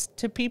things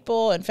to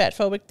people and fat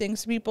phobic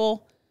things to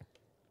people,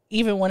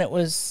 even when it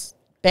was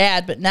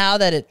bad. But now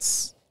that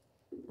it's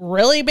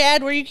really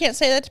bad where you can't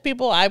say that to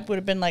people, I would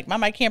have been like,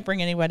 Mom, I can't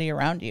bring anybody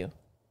around you.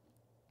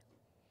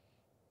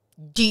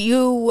 Do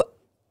you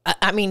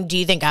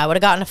think I would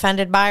have gotten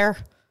offended by her?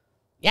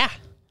 Yeah.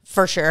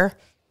 For sure.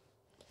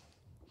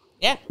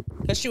 Yeah.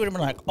 Because she would have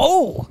been like,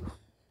 oh,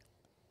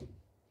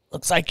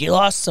 looks like you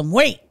lost some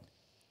weight.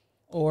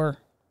 Or,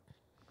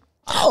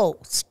 oh,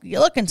 you're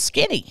looking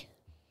skinny.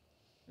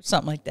 Or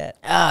something like that.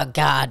 Oh,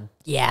 God.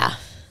 Yeah.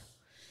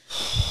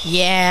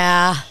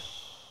 Yeah.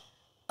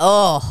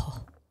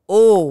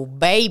 Oh,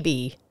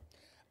 baby.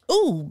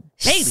 Ooh,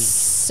 baby.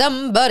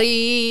 Somebody.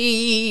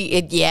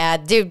 Yeah,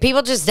 dude,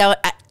 people just don't.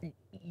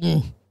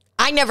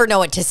 I never know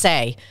what to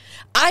say.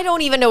 I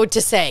don't even know what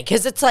to say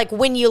because it's like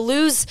when you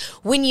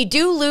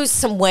do lose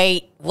some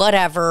weight,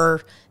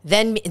 whatever,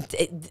 then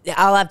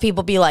I'll have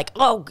people be like,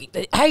 oh,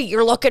 hey,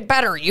 you're looking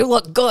better. You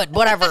look good,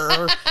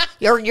 whatever.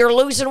 you're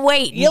losing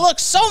weight. You look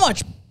so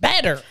much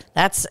better.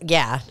 That's,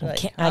 yeah.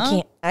 Like,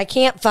 I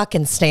can't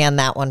fucking stand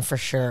that one for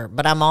sure.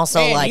 But I'm also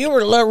Man, like. you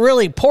were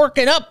really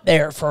porking up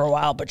there for a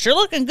while, but you're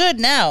looking good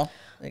now.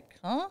 Like,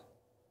 huh?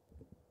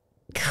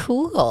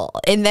 Cool.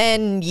 And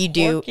then you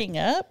do. Porking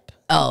up?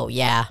 Oh,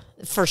 yeah,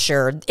 for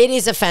sure. It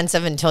is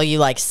offensive until you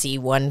like see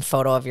one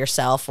photo of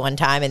yourself one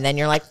time and then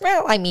you're like,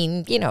 well, I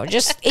mean,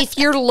 just if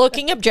you're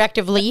looking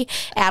objectively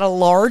at a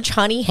large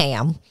honey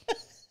ham,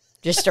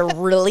 just a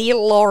really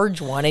large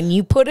one, and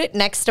you put it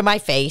next to my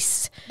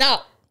face.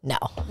 No.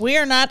 We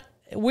are not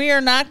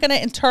going to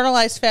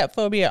internalize fat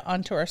phobia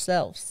onto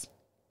ourselves.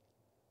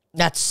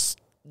 That's,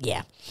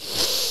 yeah.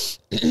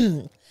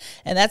 And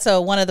that's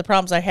one of the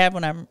problems I have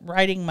when I'm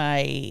riding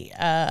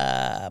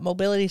my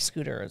mobility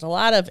scooter. There's a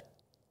lot of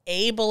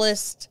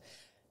ableist,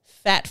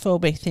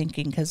 fat-phobic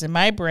thinking, because in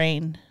my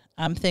brain,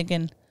 I'm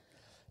thinking,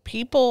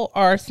 people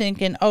are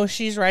thinking, oh,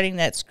 she's riding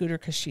that scooter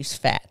because she's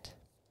fat.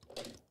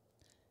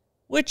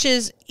 Which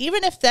is,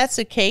 even if that's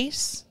the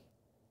case,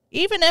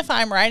 even if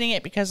I'm riding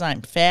it because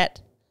I'm fat,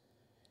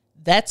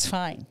 that's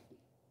fine.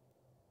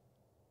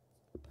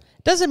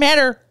 Doesn't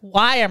matter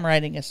why I'm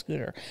riding a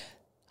scooter.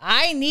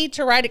 I need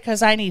to ride it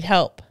because I need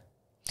help.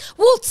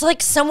 Well, it's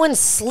like someone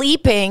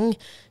sleeping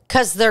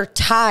because they're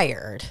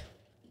tired.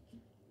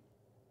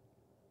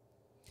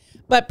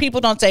 But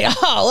people don't say,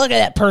 oh, look at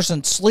that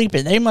person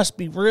sleeping. They must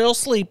be real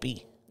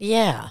sleepy.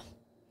 Yeah.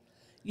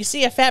 You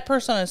see a fat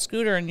person on a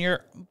scooter and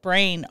your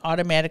brain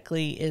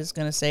automatically is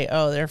going to say,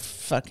 oh, they're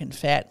fucking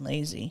fat and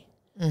lazy.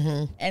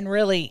 Mm-hmm. And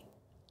really,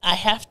 I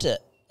have to,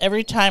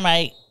 every time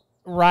I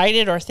ride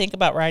it or think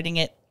about riding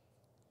it,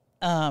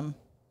 I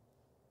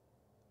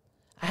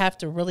have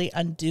to really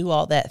undo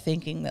all that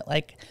thinking that,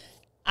 like,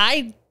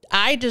 I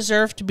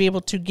deserve to be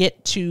able to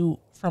get to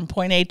from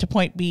point A to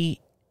point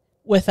B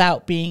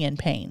without being in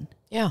pain.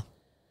 Yeah.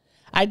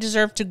 I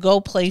deserve to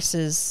go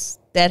places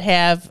that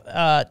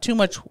have too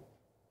much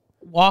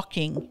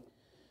walking.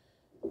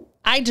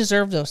 I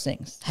deserve those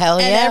things. Hell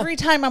yeah. And every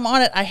time I'm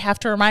on it, I have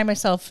to remind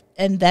myself,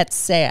 and that's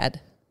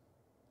sad.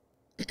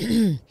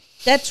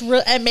 That's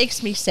real. It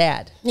makes me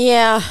sad.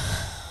 Yeah,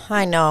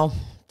 I know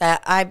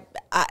that.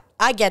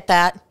 I get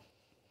that.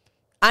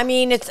 I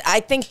mean, I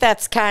think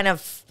that's kind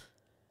of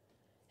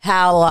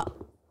how.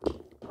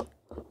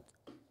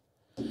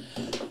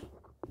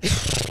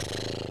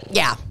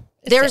 Yeah.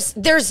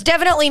 There's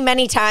definitely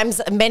many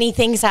times, many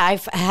things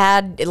I've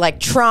had,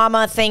 like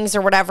trauma things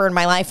or whatever in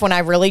my life, when I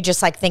really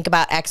just like think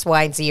about X,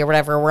 Y, and Z or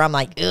whatever, where I'm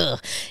like, ugh,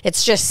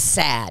 it's just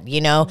sad,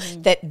 you know,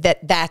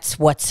 that's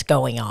what's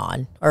going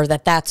on, or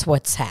that's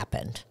what's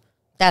happened.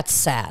 That's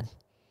sad.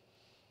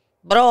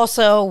 But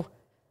also,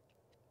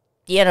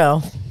 you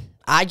know,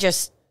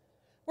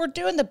 we're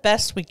doing the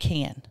best we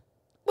can.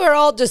 We're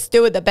all just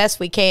doing the best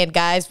we can,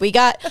 guys. Who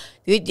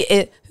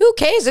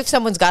cares if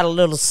someone's got a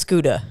little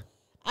scooter?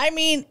 I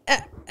mean,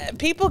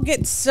 people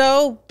get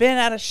so bent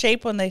out of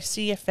shape when they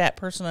see a fat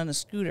person on a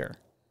scooter,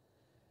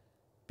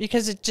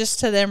 because it just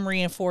to them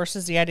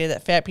reinforces the idea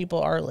that fat people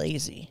are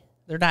lazy.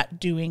 They're not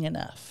doing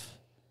enough.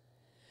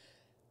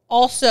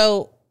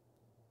 Also,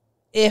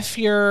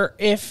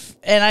 and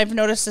I've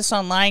noticed this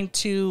online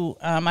too,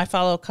 I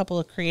follow a couple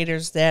of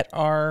creators that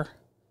are,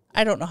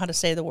 I don't know how to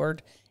say the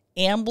word,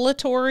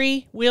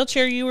 ambulatory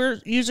wheelchair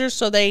users.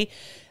 So they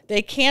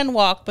can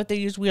walk, but they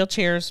use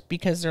wheelchairs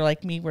because they're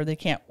like me, where they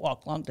can't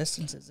walk long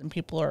distances. And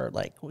people are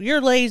like, well,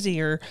 you're lazy,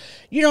 or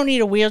you don't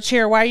need a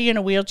wheelchair. Why are you in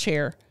a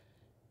wheelchair?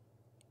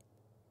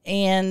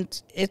 And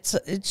it's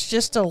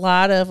just a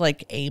lot of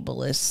like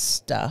ableist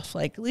stuff.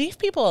 Like, leave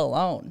people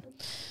alone.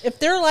 If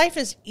their life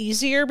is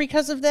easier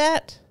because of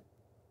that,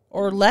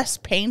 or less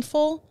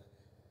painful,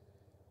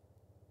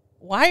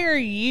 why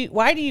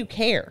do you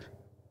care?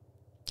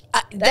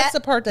 That's the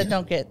part that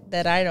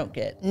I don't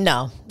get.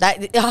 No,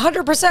 that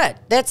 100%.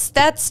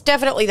 That's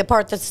definitely the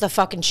part that's the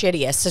fucking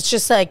shittiest. It's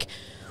just like,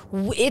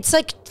 it's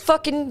like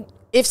fucking,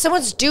 if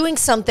someone's doing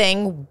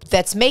something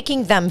that's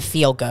making them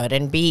feel good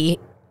and be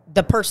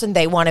the person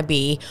they want to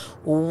be,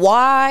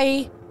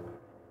 why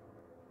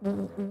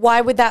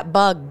would that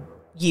bug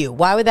you?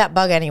 Why would that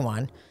bug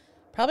anyone?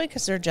 Probably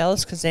because they're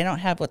jealous because they don't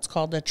have what's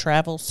called a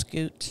travel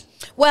scoot.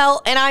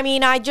 Well, and I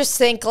mean, I just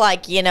think,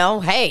 like, you know,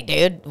 hey,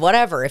 dude,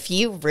 whatever. If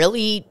you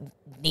really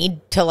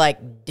need to,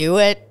 like, do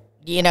it,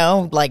 you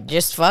know, like,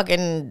 just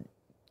fucking,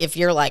 if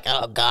you're like,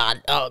 oh,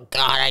 God,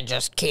 I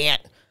just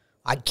can't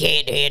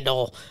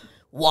handle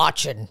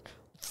watching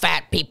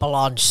fat people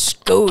on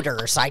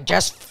scooters. I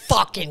just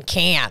fucking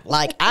can't.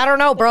 Like, I don't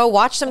know, bro.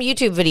 Watch some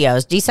YouTube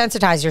videos.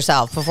 Desensitize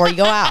yourself before you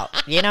go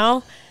out, you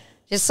know?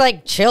 Just,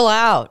 like, chill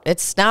out.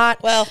 It's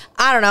not, well,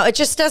 I don't know. It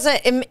just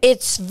doesn't,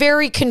 it's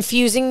very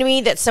confusing to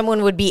me that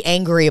someone would be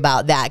angry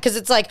about that. Because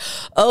it's like,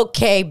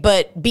 okay,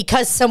 but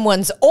because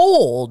someone's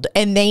old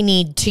and they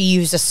need to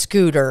use a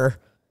scooter,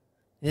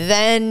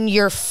 then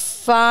you're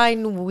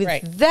fine with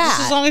that.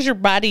 Just as long as your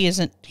body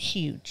isn't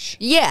huge.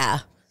 Yeah.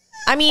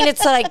 I mean,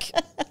 it's like,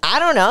 I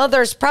don't know.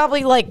 There's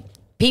probably, like,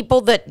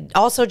 people that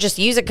also just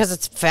use it because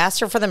it's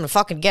faster for them to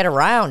fucking get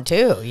around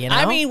too, you know?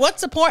 I mean,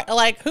 what's the point?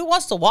 Like, who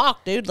wants to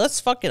walk, dude? Let's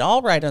fucking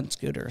all ride on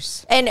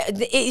scooters. And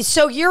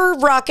so you're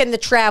rocking the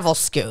travel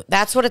scoot.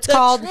 That's what it's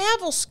called? The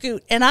travel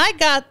scoot. And I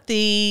got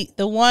the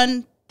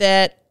one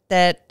that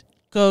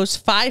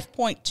goes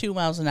 5.2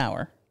 miles an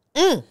hour.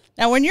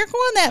 Now, when you're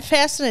going that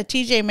fast in a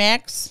TJ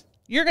Maxx,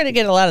 you're going to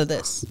get a lot of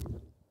this.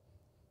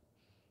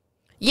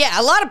 Yeah,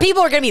 a lot of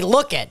people are going to be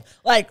looking.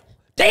 Like,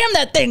 damn,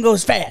 that thing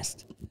goes fast.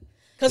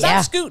 Because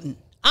I'm scooting.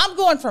 I'm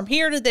going from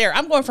here to there.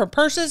 I'm going from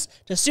purses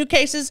to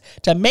suitcases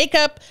to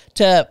makeup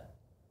to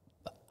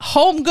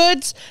home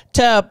goods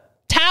to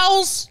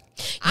towels.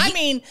 I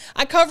mean,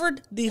 I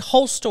covered the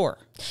whole store.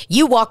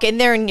 You walk in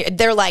there and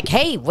they're like,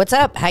 "Hey, what's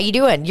up? How you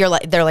doing?"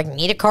 They're like,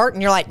 "Need a cart?"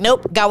 And you're like,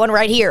 "Nope, got one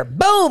right here."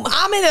 Boom!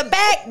 I'm in the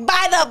back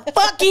by the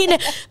fucking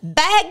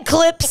bag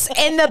clips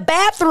in the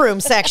bathroom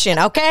section.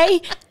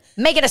 Okay,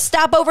 making a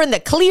stop over in the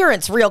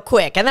clearance real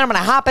quick, and then I'm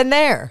gonna hop in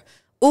there.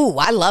 Ooh,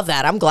 I love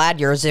that. I'm glad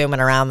you're zooming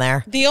around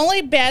there. The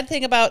only bad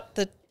thing about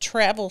the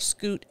travel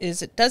scoot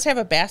is it does have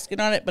a basket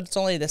on it, but it's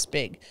only this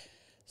big.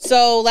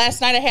 So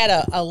last night I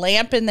had a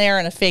lamp in there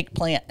and a fake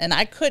plant, and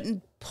I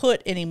couldn't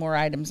put any more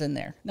items in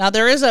there. Now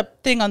there is a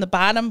thing on the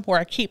bottom where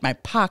I keep my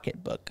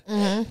pocketbook,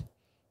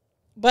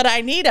 but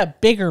I need a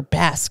bigger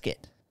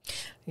basket.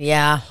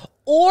 Yeah.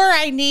 Or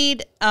I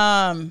need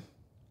a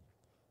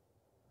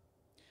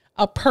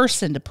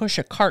person to push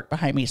a cart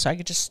behind me so I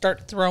could just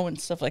start throwing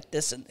stuff like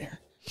this in there.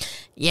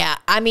 Yeah,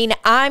 I mean,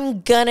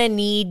 I'm gonna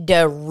need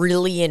to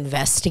really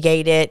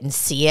investigate it and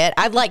see it.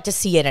 I'd like to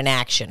see it in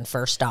action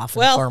first off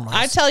and foremost.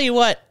 I tell you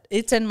what,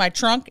 it's in my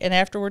trunk, and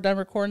after we're done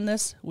recording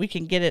this, we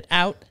can get it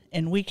out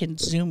and we can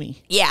zoomy.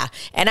 Yeah,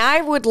 and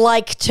I would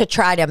like to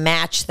try to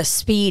match the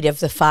speed of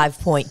the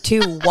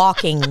 5.2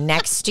 walking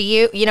next to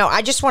you. You know,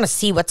 I just want to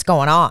see what's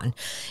going on.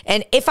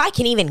 And if I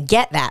can even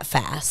get that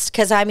fast,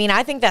 because, I mean,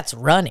 I think that's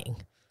running.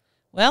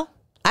 Well,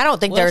 I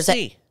don't think we'll there's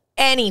see.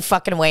 Any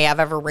fucking way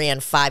I've ever ran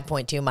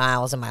 5.2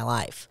 miles in my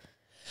life.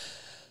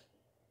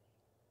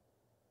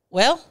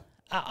 Well,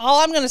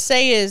 all I'm going to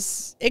say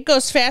is it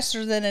goes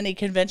faster than any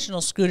conventional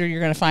scooter you're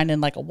going to find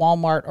in like a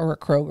Walmart or a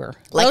Kroger.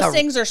 Like those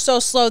things are so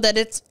slow that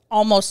it's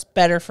almost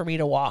better for me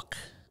to walk.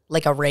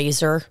 Like a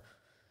razor.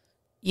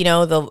 You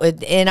know,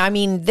 and I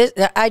mean,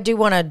 I do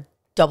want to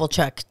double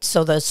check.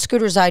 So the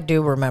scooters I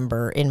do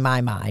remember in my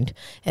mind,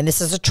 and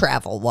this is a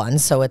travel one,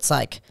 so it's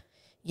like,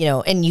 you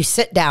know, and you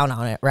sit down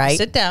on it, right?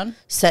 Sit down.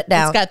 Sit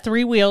down. It's got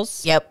 3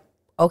 wheels. Yep.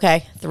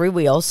 Okay. 3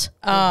 wheels.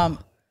 And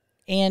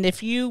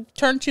if you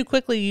turn too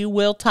quickly, you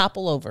will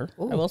topple over.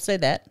 Ooh. I will say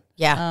that.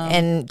 Yeah.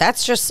 And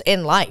that's just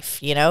in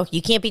life, you know?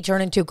 You can't be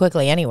turning too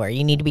quickly anywhere.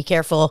 You need to be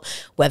careful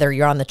whether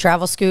you're on the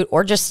travel scoot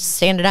or just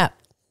standing up.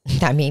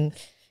 I mean,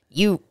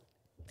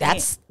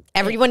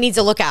 everyone needs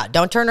to look out.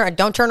 Don't turn around.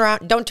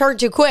 Don't turn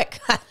too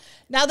quick.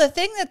 Now, the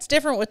thing that's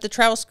different with the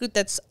travel scoot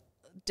that's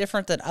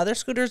different than other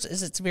scooters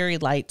is it's very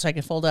light, so I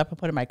can fold it up and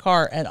put it in my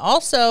car. And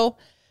also,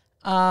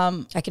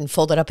 I can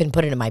fold it up and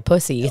put it in my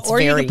pussy. You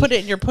can put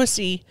it in your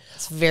pussy.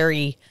 It's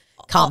very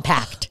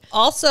compact.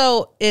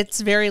 Also,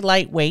 it's very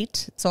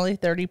lightweight. It's only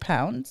 30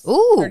 pounds.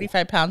 Ooh.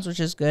 35 pounds, which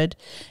is good.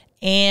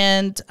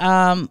 And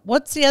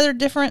what's the other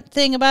different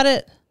thing about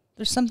it?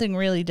 There's something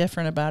really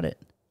different about it.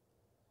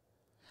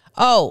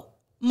 Oh,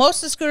 most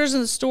of the scooters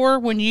in the store,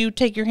 when you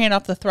take your hand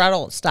off the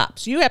throttle, it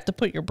stops. You have to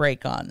put your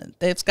brake on.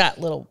 It's got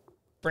little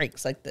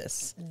brakes like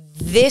this.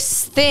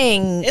 This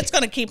thing, it's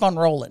going to keep on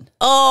rolling.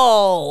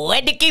 Oh,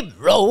 and to keep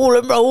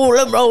rolling.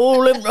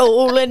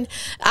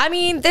 I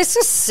mean, this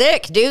is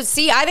sick, dude.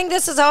 See, I think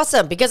this is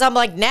awesome because I'm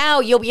like,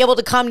 now you'll be able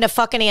to come to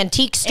fucking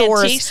antique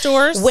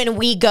stores when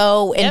we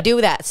go and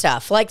do that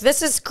stuff. Like,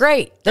 this is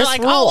great. This They're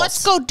like, rules. oh,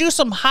 let's go do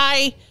some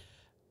high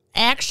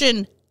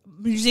action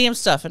museum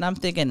stuff. And I'm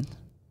thinking,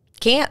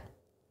 can't.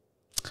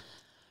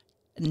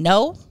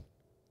 No,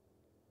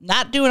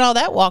 not doing all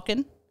that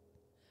walking.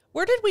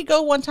 Where did we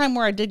go one time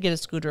where I did get a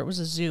scooter? It was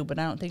a zoo, but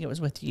I don't think it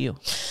was with you.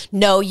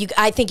 No,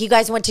 I think you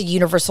guys went to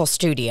Universal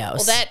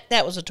Studios. Well,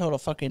 that was a total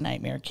fucking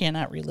nightmare.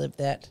 Cannot relive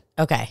that.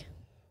 Okay.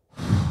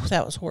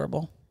 That was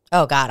horrible.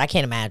 Oh, God, I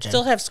can't imagine.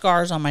 Still have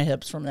scars on my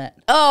hips from that.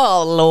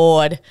 Oh,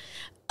 Lord.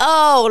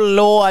 Oh,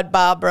 Lord,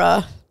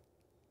 Barbara.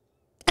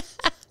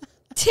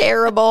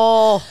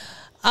 Terrible.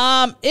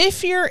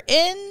 If you're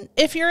in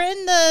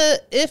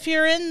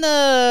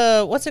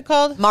the what's it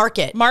called?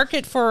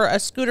 Market for a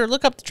scooter,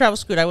 look up the travel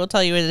scoot. I will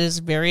tell you it is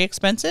very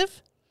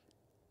expensive.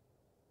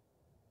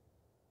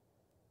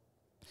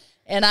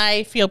 And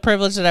I feel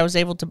privileged that I was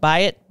able to buy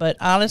it, but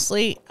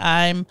honestly,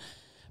 I'm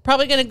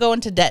probably going to go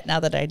into debt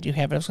now that I do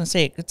have it. I was going to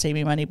say it could save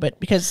me money,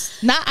 but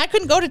because I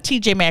couldn't go to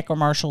TJ Maxx or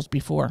Marshall's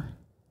before.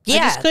 Yeah. I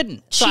just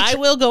couldn't. So I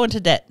will go into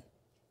debt.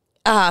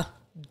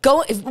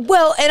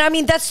 Well, and I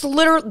mean, that's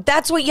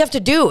what you have to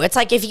do. It's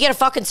like if you get a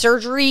fucking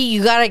surgery,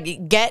 you got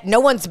to no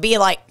one's being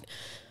like,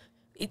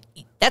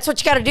 that's what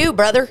you got to do,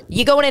 brother.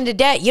 You going into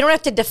debt. You don't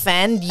have to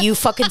defend you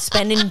fucking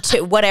spending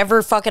to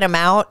whatever fucking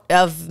amount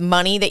of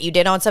money that you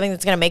did on something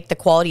that's going to make the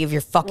quality of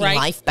your fucking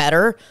life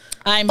better.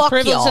 I'm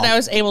privileged that I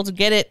was able to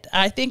get it.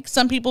 I think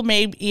some people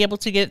may be able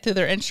to get it through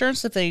their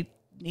insurance if they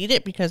need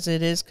it because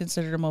it is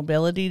considered a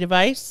mobility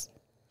device.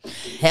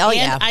 Hell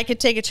yeah. And I could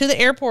take it to the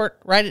airport,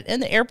 write it in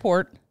the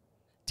airport,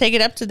 take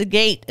it up to the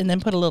gate, and then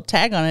put a little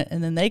tag on it,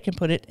 and then they can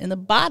put it in the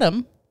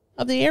bottom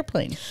of the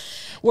airplane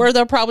where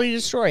they'll probably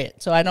destroy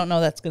it. So I don't know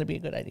that's going to be a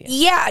good idea.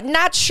 Yeah,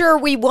 not sure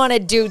we want to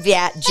do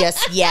that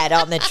just yet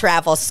on the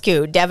travel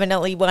scoot.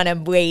 Definitely want to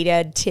wait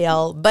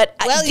until. But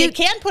well, you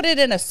can put it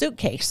in a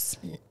suitcase.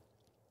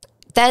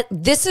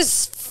 This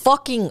is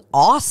fucking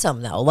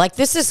awesome, though. Like,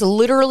 this is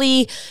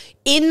literally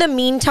in the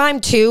meantime,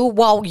 too,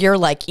 while you're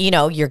like,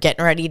 you're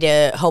getting ready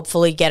to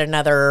hopefully get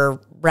another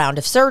round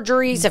of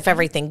surgeries if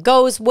everything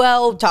goes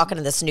well, talking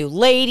to this new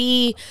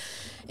lady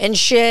and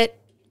shit.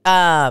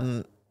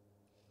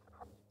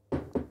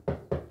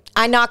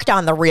 I knocked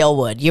on the real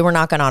wood. You were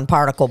knocking on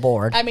particle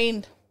board. I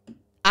mean,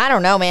 I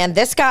don't know, man.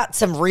 This got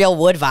some real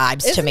wood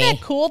vibes to me. Isn't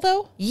that cool,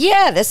 though?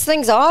 Yeah, this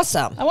thing's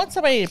awesome. I want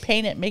somebody to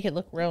paint it and make it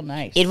look real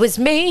nice. It was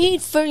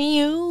made for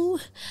you.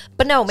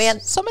 But no, man.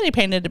 Somebody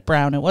painted it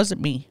brown. It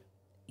wasn't me.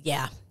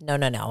 Yeah. No.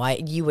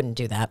 You wouldn't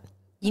do that.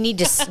 You need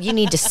to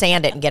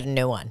sand it and get a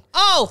new one.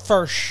 Oh,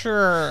 for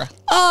sure.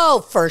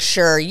 Oh, for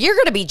sure. You're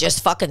going to be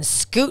just fucking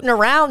scooting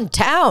around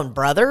town,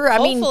 brother.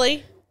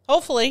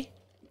 Hopefully.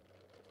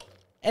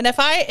 And if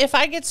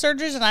I get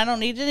surgeries and I don't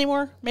need it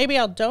anymore, maybe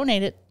I'll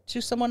donate it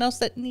to someone else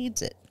that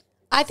needs it.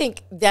 I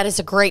think that is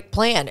a great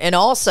plan. And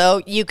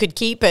also, you could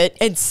keep it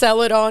and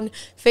sell it on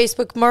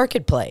Facebook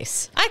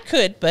Marketplace. I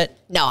could, but...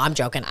 No, I'm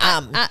joking.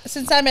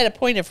 Since I'm at a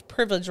point of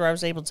privilege where I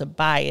was able to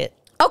buy it.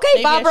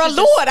 Okay, Barbara,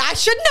 Lord, I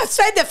shouldn't have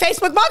said the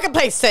Facebook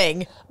Marketplace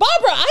thing.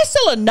 Barbara, I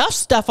sell enough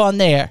stuff on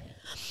there.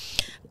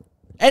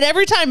 And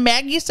every time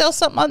Maggie sells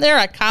something on there,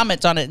 I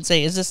comment on it and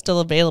say, is this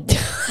still available?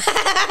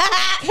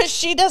 Because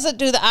she doesn't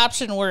do the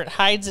option where it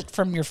hides it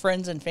from your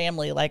friends and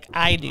family like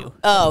I do.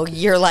 Oh,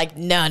 you're like,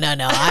 no.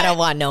 I don't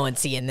want no one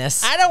seeing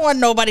this. I don't want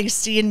nobody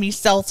seeing me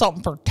sell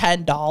something for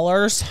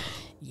 $10.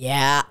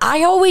 Yeah,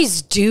 I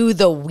always do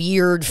the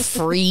weird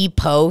free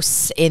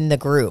posts in the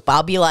group.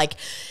 I'll be like,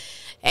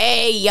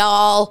 hey,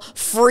 y'all,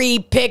 free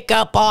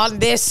pickup on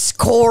this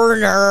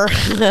corner.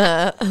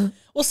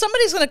 Well,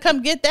 somebody's going to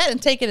come get that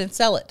and take it and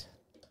sell it.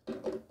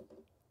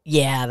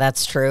 Yeah,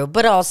 that's true.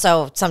 But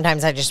also,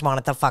 sometimes I just want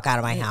it the fuck out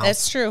of my house.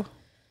 That's true.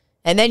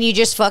 And then you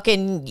just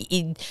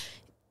fucking...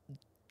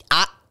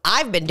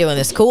 I've been doing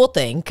this cool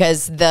thing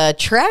because the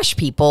trash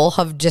people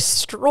have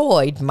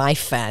destroyed my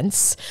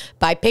fence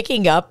by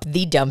picking up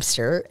the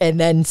dumpster and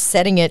then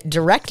setting it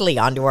directly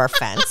onto our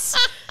fence.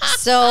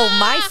 So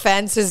my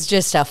fence is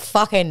just a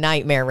fucking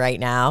nightmare right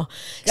now.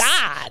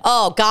 God.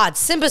 Oh, God.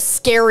 Simba's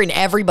scaring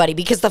everybody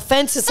because the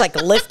fence is like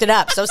lifted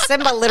up. So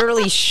Simba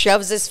literally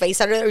shoves his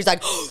face under there. He's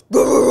like,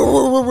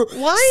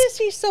 why is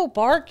he so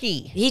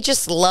barky? He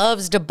just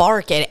loves to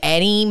bark at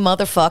any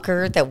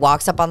motherfucker that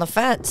walks up on the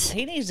fence.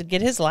 He needs to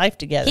get his life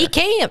together. He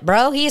can't,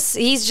 bro. He's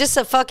just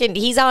a fucking,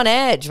 he's on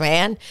edge,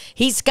 man.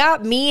 He's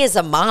got me as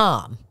a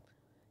mom.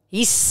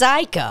 He's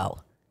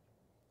psycho.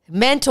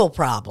 Mental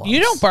problems. You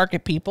don't bark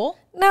at people.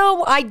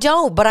 No, I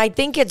don't, but I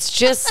think it's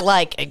just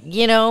like,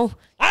 you know.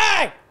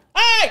 Hey!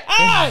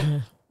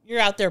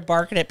 You're out there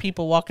barking at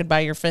people walking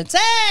by your fence.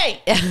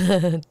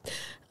 Hey!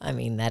 I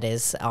mean, that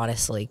is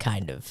honestly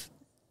kind of.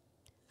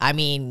 I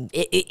mean,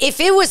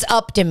 if it was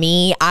up to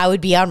me, I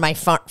would be on my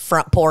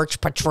front porch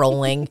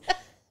patrolling,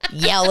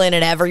 yelling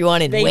at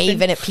everyone and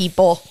waving at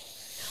people.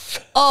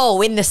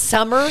 Oh, in the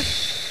summer,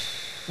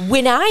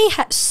 when I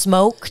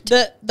smoked.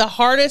 The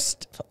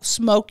hardest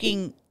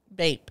smoking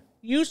vape.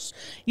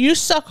 You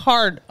suck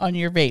hard on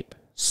your vape.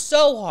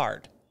 So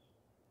hard.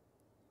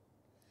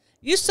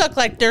 You suck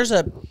like there's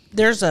a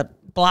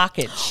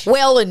blockage.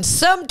 Well, and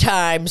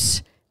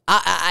sometimes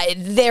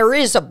there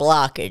is a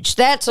blockage.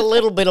 That's a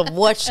little bit of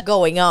what's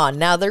going on.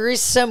 Now, there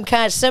is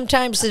sometimes.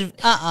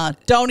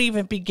 Don't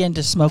even begin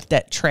to smoke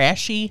that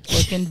trashy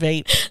looking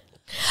vape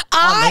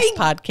on this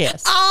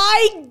podcast.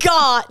 I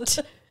got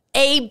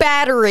a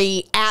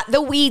battery at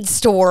the weed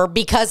store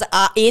because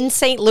in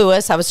St.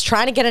 Louis, I was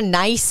trying to get a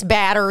nice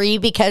battery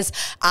because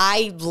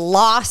I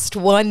lost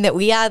one that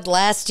we had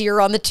last year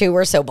on the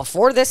tour. So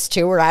before this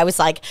tour, I was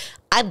like,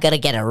 I'm going to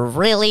get a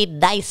really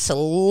nice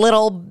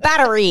little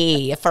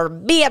battery for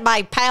me and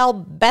my pal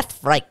Beth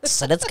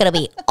Franks, and it's going to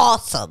be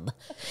awesome.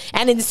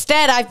 And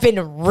instead, I've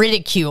been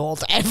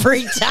ridiculed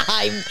every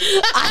time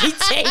I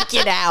take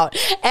it out.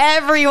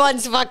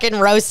 Everyone's fucking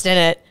roasting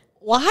it.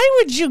 Why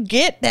would you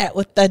get that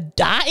with the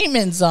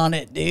diamonds on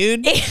it,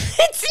 dude?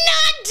 It's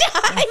not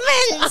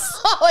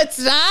diamonds. Oh, it's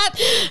not?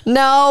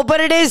 No, but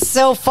it is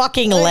so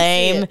fucking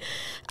lame.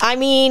 I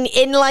mean,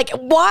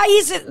 why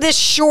is it this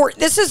short?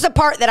 This is the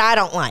part that I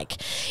don't like.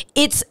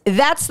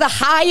 That's the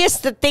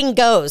highest the thing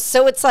goes.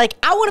 So it's like,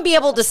 I want to be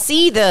able to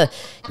see you know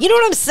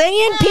what I'm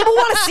saying? People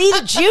want to see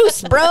the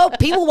juice, bro.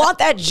 People want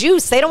that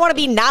juice. They don't want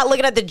to be not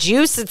looking at the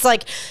juice. It's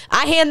like,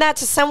 I hand that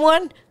to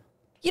someone.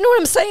 You know what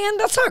I'm saying?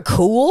 That's not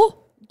cool.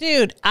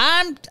 Dude,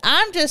 I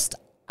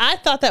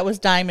thought that was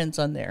diamonds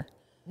on there.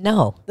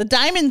 No. The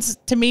diamonds,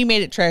 to me,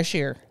 made it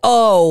trashier.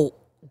 Oh,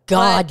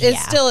 God, but it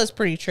still is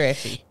pretty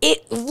trashy.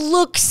 It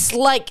looks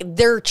like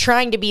they're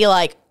trying to be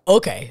like,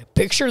 okay,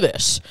 picture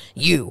this.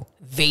 You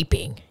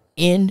vaping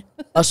in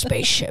a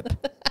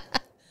spaceship.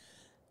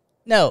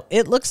 No,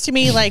 it looks to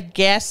me like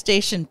gas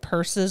station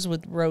purses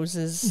with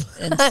roses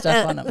and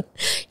stuff on them.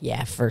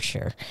 Yeah, for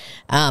sure.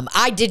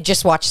 I did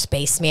just watch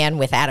Spaceman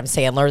with Adam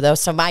Sandler, though,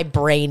 so my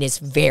brain is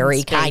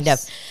very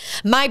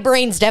my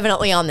brain's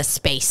definitely on the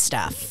space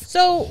stuff.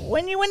 So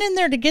when you went in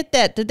there to get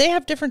that, did they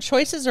have different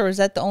choices, or was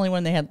that the only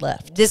one they had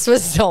left? This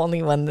was the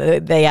only one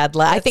that they had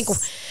left.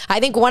 I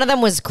think one of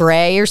them was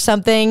gray or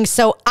something.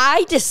 So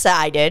I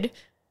decided,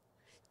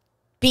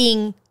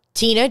 being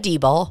Tina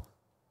Diebel,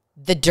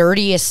 the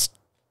dirtiest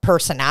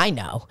person I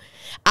know,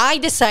 I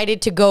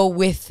decided to go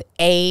with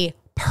a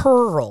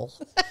pearl.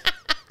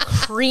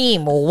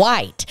 cream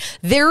white.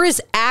 There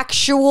is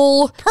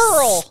actual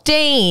Pearl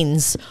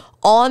stains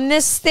on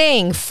this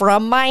thing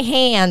from my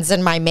hands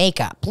and my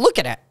makeup. Look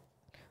at it.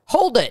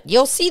 Hold it.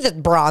 You'll see the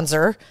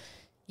bronzer.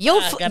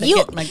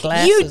 Get my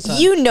glasses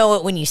on. You know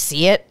it when you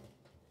see it.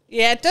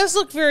 Yeah, it does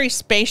look very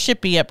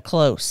spaceshipy up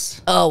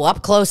close. Oh,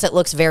 up close it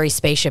looks very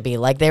spaceshipy.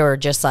 Like they were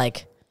just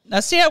like. Now,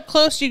 see up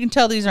close you can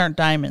tell these aren't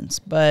diamonds,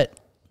 but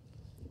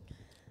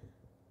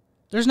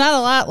there's not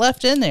a lot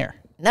left in there.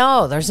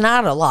 No, there's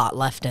not a lot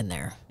left in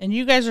there. And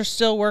you guys are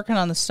still working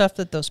on the stuff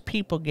that those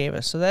people gave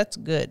us, so that's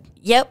good.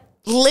 Yep.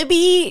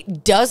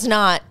 Libbie does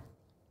not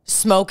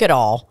smoke at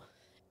all,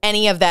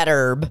 any of that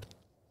herb.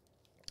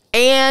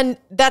 And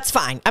that's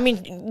fine. I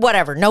mean,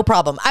 whatever, no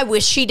problem. I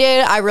wish she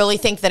did. I really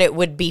think that it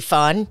would be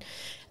fun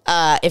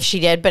if she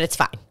did, but it's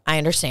fine. I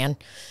understand,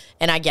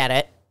 and I get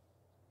it.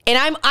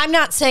 And I'm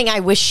not saying I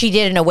wish she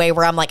did in a way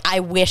where I'm like,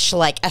 I wish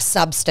like a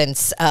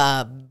substance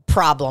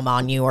problem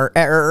on you or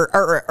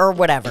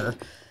whatever.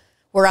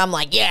 Where I'm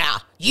like, yeah,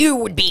 you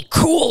would be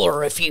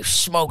cooler if you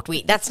smoked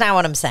weed. That's not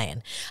what I'm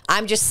saying.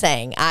 I'm just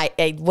saying,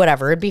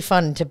 whatever. It'd be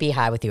fun to be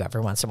high with you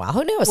every once in a while.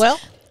 Who knows? Well,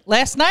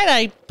 last night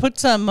I put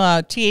some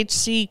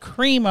THC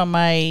cream on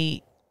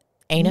my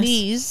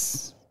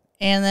knees,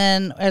 and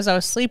then as I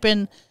was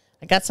sleeping,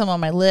 I got some on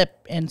my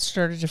lip and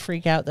started to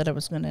freak out that I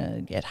was going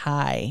to get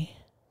high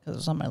because it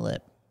was on my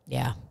lip.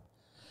 Yeah.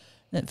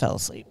 Then fell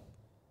asleep.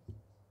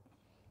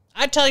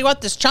 I tell you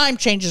what, this chime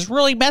change is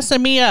really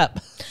messing me up.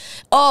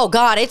 Oh,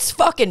 God, it's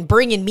fucking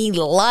bringing me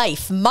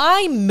life.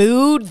 My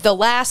mood the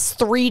last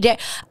 3 days,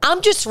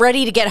 I'm just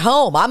ready to get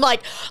home. I'm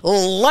like,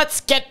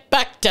 let's get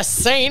back to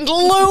St.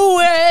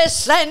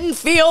 Louis and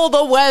feel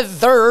the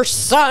weather,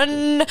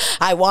 sun.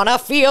 I want to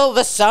feel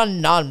the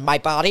sun on my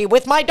body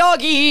with my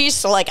doggies.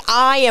 So, like,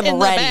 I am in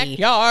ready. In the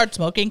backyard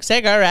smoking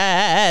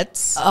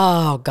cigarettes.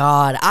 Oh,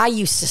 God. I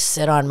used to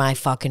sit on my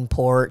fucking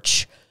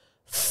porch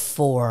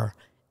for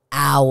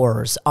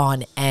hours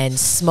on end,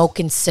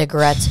 smoking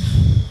cigarettes,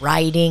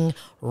 writing,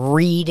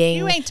 reading.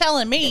 You ain't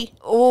telling me.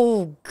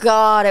 Oh,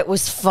 God, it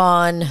was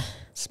fun.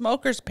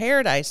 Smoker's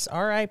paradise,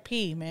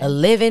 R.I.P.,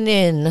 man. Living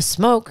in a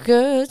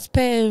smoker's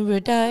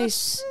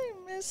paradise. I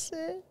miss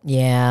it.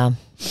 Yeah.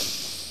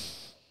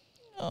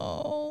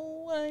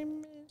 Oh, I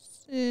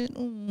miss it.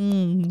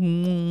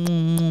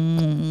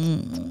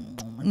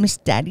 I miss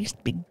Daddy's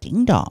big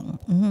ding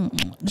dong.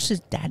 This is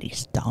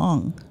Daddy's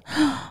dong.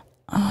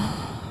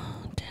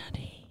 Oh, Daddy.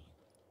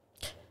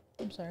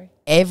 I'm sorry.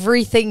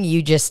 Everything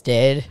you just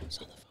did.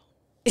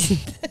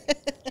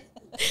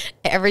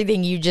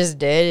 Everything you just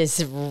did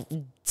is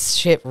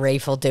shit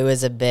Rafe will do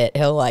as a bit.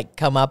 He'll like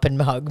come up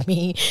and hug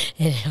me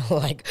and he'll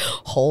like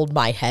hold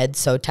my head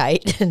so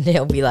tight and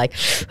he'll be like,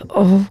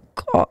 oh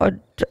God,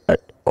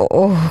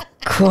 oh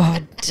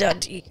God,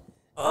 Daddy.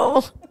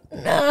 Oh,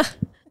 nah,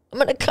 I'm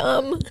gonna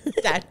come.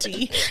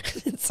 Daddy.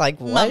 It's like,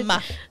 what?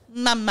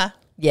 Mama.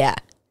 Yeah.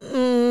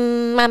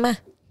 Mama.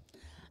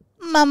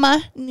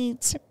 Mama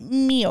needs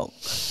milk.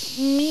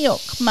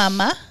 Milk,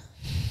 Mama.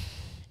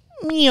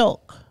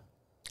 Milk.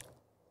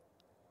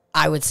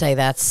 I would say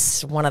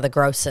that's one of the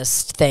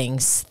grossest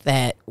things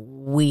that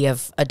we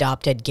have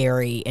adopted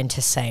Gary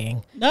into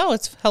saying. No,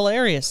 it's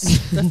hilarious.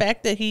 The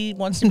fact that he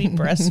wants to be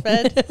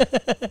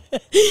breastfed.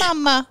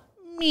 Mama,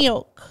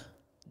 milk.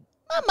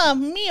 Mama,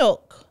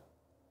 milk.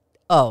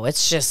 Oh,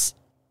 it's just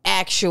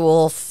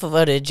actual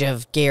footage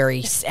of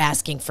Gary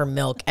asking for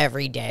milk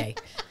every day.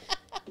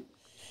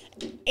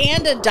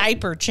 And a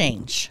diaper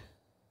change.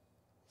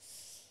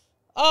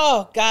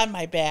 Oh, God,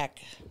 my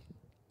back.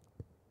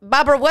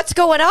 Barbara, what's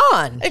going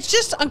on? It's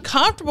just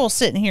uncomfortable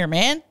sitting here,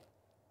 man.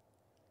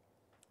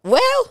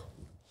 Well,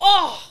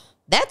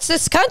 that's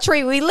this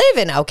country we live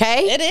in,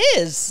 okay? It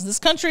is. This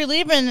country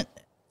we live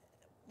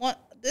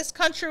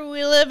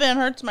in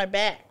hurts my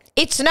back.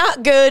 It's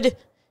not good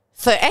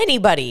for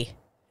anybody.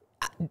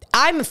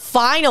 I'm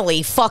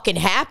finally fucking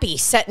happy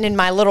sitting in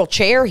my little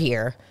chair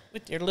here.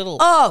 With your little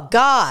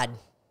God.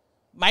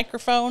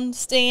 Microphone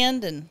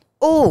stand and...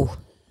 Ooh.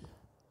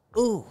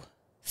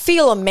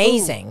 Feel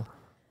amazing. Ooh.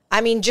 I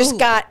mean, just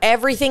got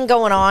everything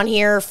going on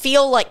here.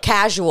 Feel like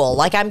casual,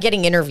 like I'm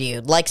getting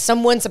interviewed. Like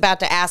someone's about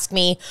to ask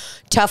me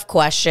tough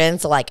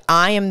questions. Like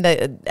I am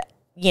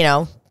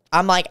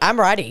I'm like, I'm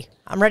ready.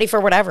 I'm ready for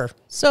whatever.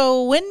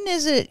 So when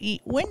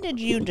did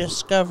you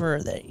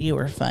discover that you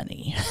were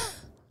funny?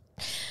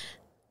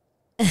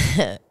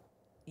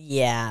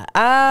 Yeah.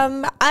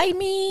 I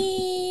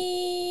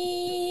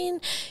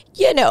mean,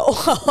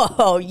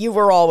 you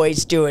were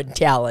always doing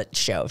talent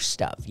show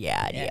stuff.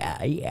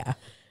 Yeah.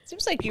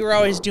 Seems like you were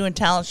always doing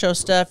talent show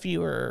stuff. You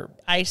were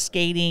ice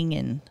skating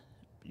and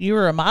you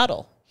were a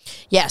model.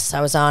 Yes, I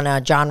was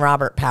on John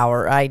Robert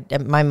Power.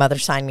 My mother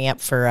signed me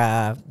up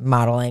for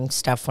modeling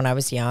stuff when I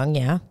was young,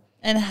 yeah.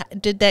 And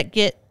did that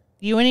get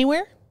you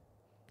anywhere?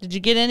 Did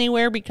you get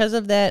anywhere because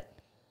of that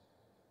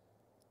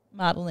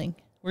modeling?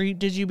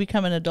 Did you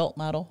become an adult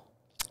model?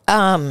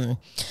 I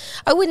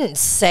wouldn't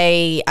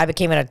say I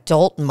became an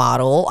adult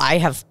model. I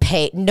have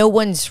paid,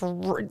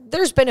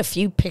 there's been a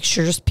few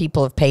pictures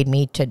people have paid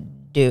me to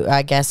do.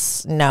 I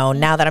guess, no.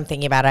 Now that I'm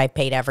thinking about it, I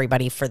paid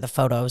everybody for the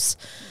photos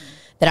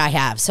that I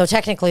have. So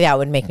technically that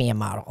would make me a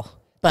model.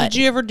 But did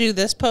you ever do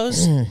this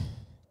pose?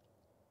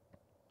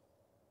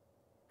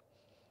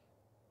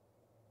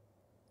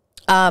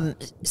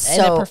 So, in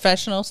a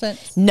professional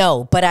sense?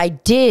 No, but I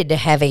did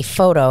have a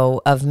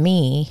photo of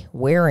me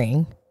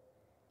wearing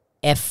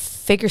a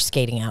figure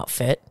skating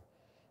outfit,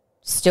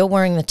 still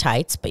wearing the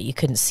tights, but you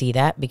couldn't see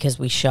that because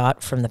we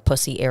shot from the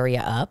pussy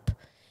area up.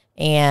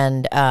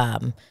 And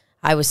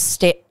I was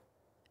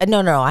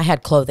no, I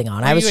had clothing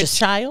on. I was you just a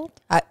child?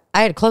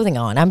 I had clothing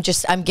on.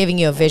 I'm giving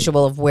you a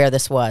visual of where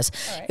this was.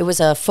 Right. It was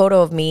a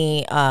photo of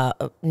me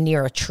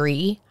near a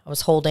tree. I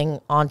was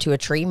holding onto a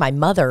tree. My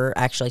mother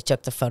actually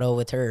took the photo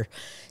with her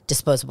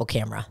disposable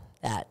camera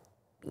that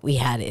we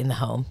had in the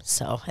home.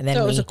 So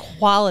it was a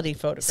quality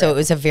photograph. So it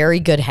was a very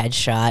good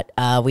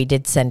headshot. We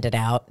did send it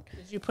out.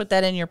 Did you put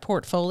that in your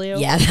portfolio?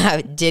 Yeah,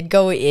 that did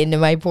go into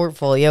my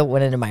portfolio,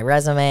 went into my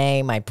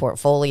resume, my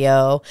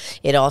portfolio.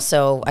 It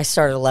also, I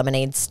started a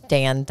lemonade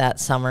stand that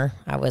summer.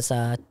 I was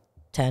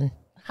 10.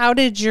 How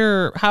did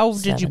you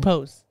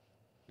pose?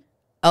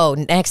 Oh,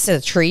 next to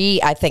the tree,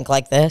 I think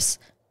like this.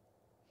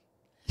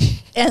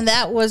 And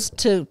that was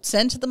to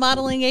send to the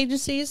modeling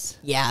agencies?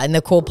 Yeah, and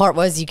the cool part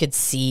was you could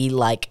see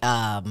like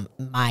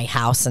my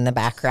house in the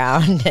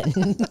background.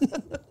 And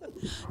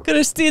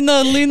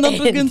Christina, lean up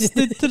against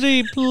the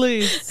tree,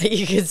 please.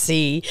 You could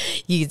see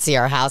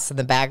our house in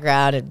the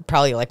background and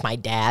probably like my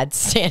dad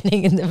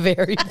standing in the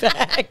very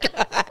back.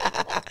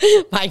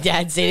 My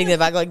dad standing in the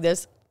back like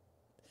this.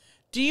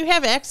 Do you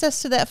have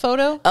access to that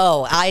photo?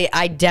 Oh,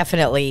 I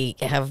definitely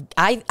have.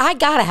 I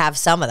gotta have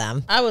some of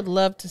them. I would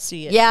love to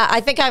see it. Yeah, I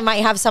think I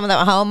might have some of them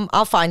at home.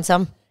 I'll find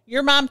some.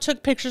 Your mom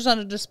took pictures on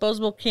a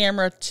disposable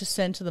camera to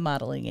send to the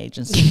modeling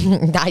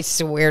agency. I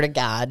swear to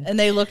God. And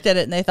they looked at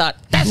it and they thought,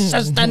 this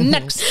is the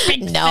next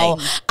big thing. No,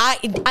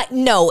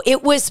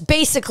 it was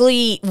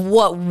basically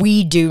what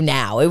we do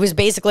now. It was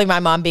basically my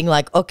mom being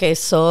like, okay,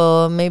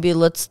 so maybe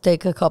let's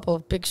take a couple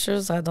of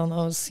pictures. I don't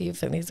know, see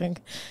if anything.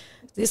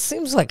 This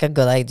seems like a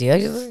good idea.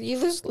 You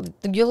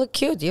look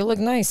cute. You look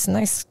nice.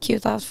 Nice,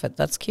 cute outfit.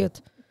 That's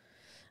cute.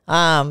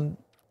 And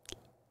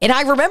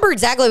I remember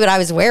exactly what I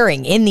was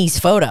wearing in these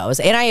photos.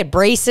 And I had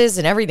braces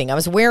and everything. I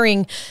was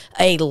wearing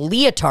a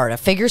leotard, a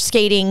figure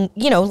skating,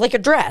 like a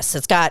dress.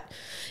 It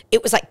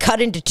was like cut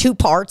into two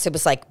parts. It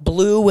was like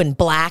blue and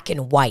black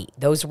and white.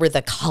 Those were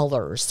the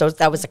colors.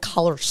 That was a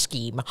color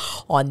scheme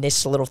on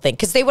this little thing.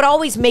 Because they would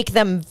always make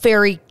them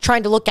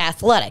trying to look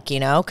athletic,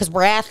 because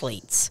we're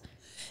athletes.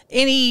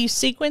 Any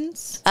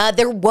sequins?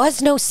 There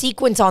was no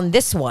sequence on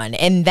this one,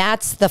 and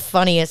that's the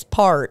funniest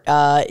part.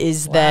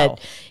 Is that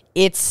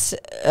it's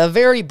a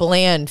very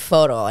bland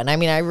photo, and I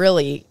mean, I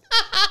really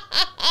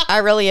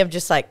am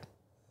just like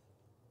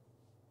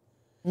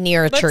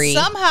near a tree.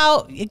 But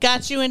somehow it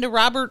got you into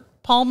Robert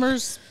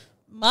Palmer's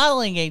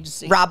modeling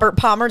agency. Robert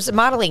Palmer's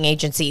modeling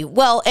agency.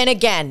 Well, and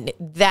again,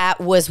 that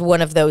was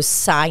one of those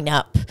sign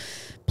up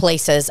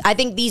places. I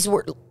think these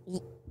were.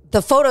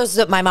 The photos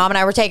that my mom and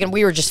I were taking,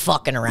 we were just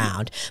fucking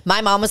around.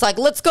 My mom was like,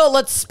 let's go,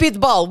 let's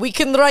speedball. We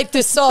can write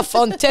this off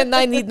on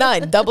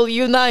 1099,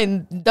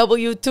 W9,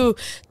 W2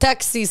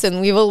 tax season.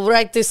 We will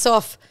write this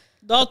off.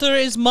 Daughter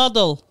is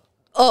model.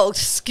 Oh,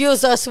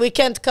 excuse us. We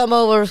can't come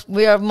over.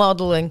 We are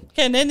modeling.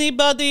 Can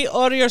anybody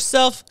or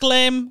yourself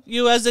claim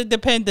you as a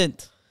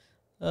dependent?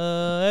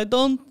 I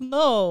don't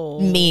know.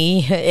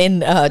 Me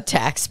in a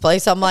tax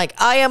place. I'm like,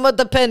 I am a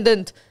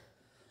dependent,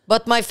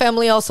 but my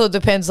family also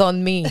depends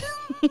on me.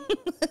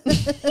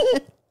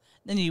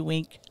 Then you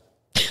wink.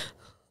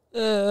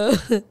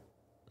 That's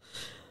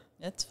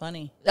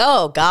funny.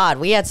 Oh, God.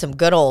 We had some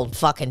good old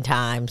fucking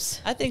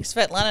times. I think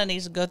Svetlana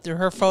needs to go through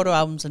her photo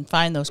albums and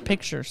find those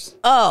pictures.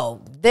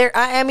 Oh,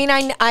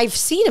 I've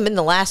seen them in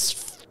the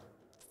last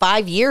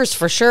 5 years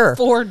for sure.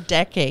 4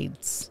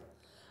 decades.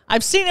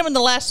 I've seen him in the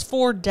last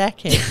 4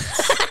 decades.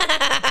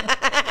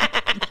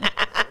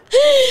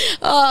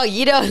 Oh,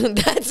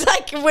 that's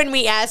like when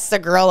we asked the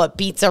girl at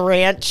Pizza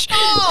Ranch.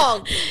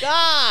 Oh,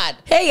 God.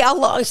 Hey, how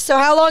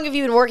long have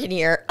you been working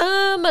here?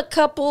 A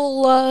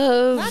couple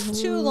of... Not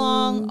too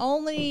long.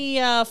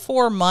 Only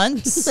 4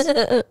 months.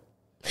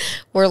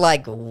 We're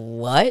like,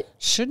 what?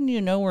 Shouldn't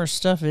you know where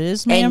stuff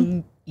is, ma'am?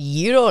 And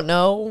you don't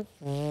know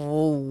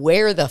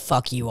where the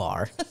fuck you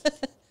are.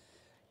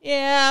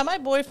 Yeah, my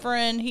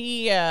boyfriend,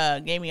 he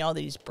gave me all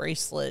these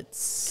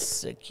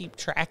bracelets to keep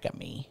track of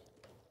me.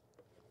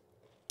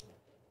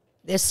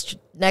 This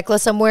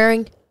necklace I'm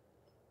wearing,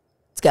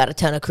 it's got a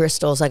ton of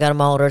crystals. I got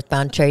them all at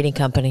Earthbound Trading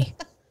Company.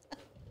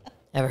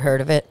 Ever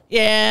heard of it?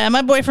 Yeah,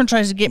 my boyfriend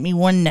tries to get me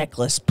one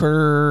necklace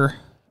per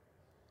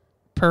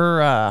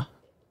period.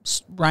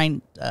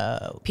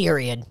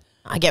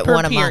 I get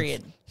one a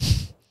month.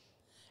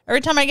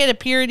 Every time I get a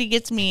period, he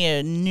gets me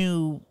a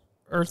new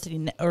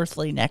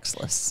earthly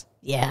necklace.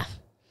 Yeah.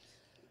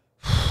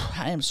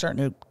 I am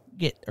starting to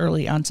get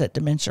early onset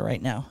dementia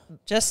right now.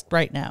 Just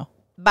right now.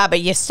 Baba,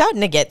 you're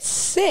starting to get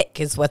sick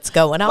is what's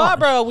going on.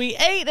 Barbara, we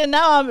ate and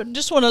now I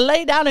just want to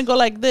lay down and go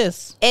like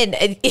this. And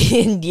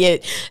you're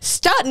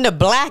starting to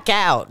black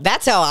out.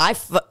 That's how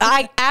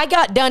I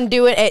got done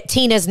doing at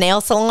Tina's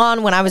nail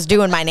salon when I was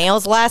doing my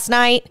nails last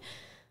night.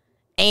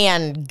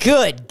 And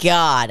good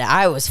God,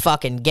 I was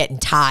fucking getting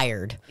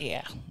tired.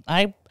 Yeah,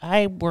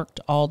 I worked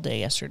all day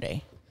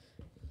yesterday.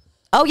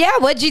 Oh, yeah?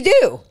 What'd you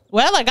do?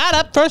 Well, I got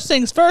up, first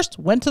things first,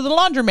 went to the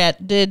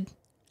laundromat, did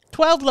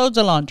 12 loads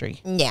of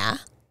laundry. Yeah.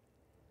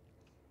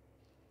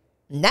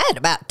 And that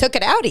about took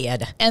it out of you.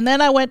 And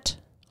then I went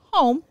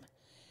home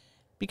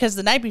because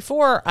the night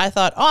before I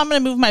thought, I'm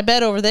going to move my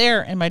bed over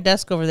there and my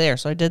desk over there.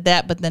 So I did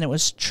that, but then it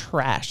was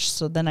trash.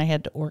 So then I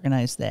had to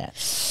organize that.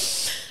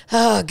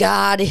 Oh,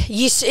 God.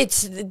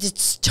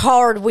 It's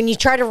hard when you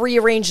try to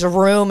rearrange the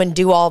room and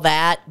do all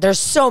that. There's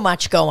so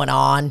much going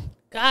on.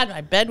 God,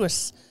 my bed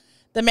was...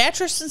 The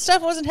mattress and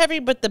stuff wasn't heavy,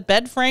 but the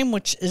bed frame,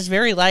 which is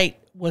very light,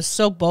 was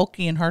so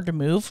bulky and hard to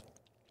move.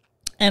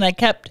 And I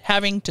kept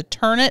having to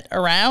turn it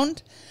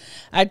around.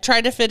 I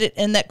tried to fit it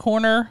in that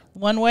corner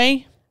one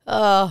way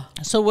so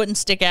it wouldn't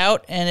stick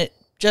out, and it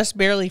just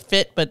barely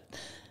fit, but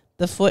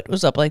the foot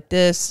was up like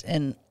this,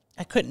 and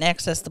I couldn't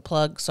access the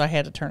plug, so I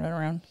had to turn it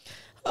around.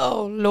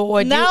 Oh,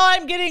 Lord. Now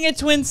I'm getting a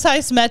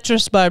twin-size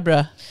mattress,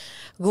 Barbara.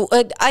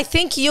 I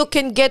think you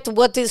can get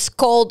what is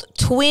called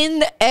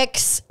Twin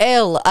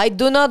XL. I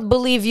do not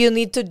believe you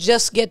need to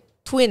just get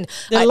twin.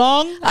 I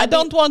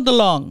don't want the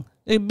long.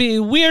 It'd be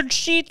weird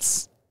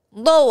sheets.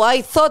 No,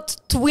 I thought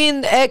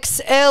Twin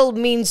XL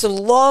means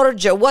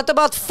larger. What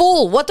about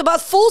full? What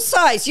about full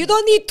size? You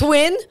don't need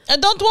twin. I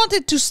don't want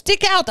it to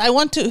stick out. I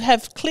want to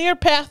have clear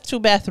path to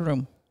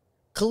bathroom.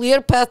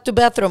 Clear path to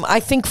bathroom. I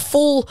think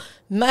full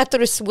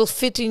mattress will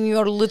fit in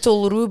your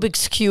little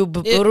Rubik's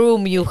Cube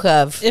room you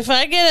have. If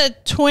I get a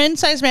twin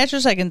size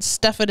mattress, I can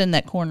stuff it in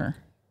that corner.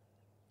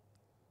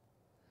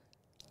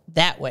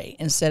 That way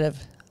instead of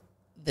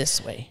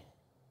this way.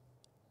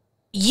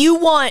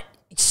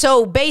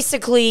 So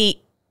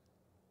basically,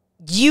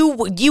 you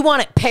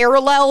want it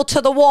parallel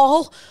to the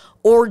wall,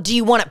 or do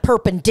you want it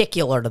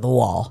perpendicular to the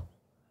wall?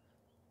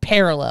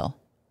 Parallel.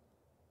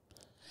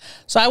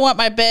 So I want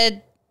my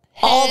bed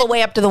all the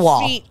way up to the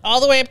wall. Feet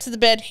all the way up to the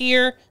bed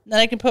here. Then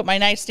I can put my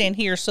nightstand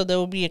here, so there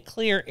will be a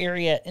clear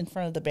area in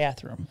front of the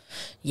bathroom.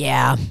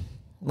 Yeah.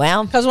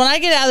 Well, because when I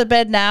get out of the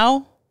bed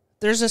now,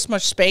 there's this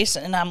much space,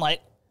 and I'm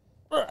like,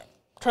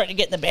 trying to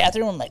get in the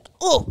bathroom. I'm like,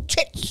 oh,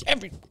 tits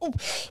every,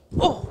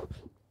 oh.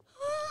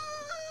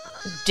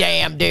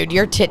 Damn, dude,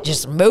 your tit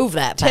just moved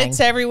that thing. Tits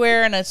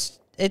everywhere, and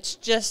it's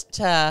just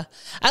I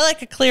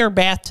like a clear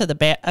path to the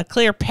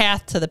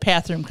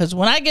bathroom, because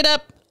when I get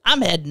up,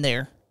 I'm heading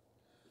there.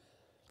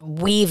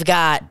 We've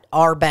got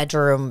our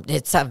bedroom.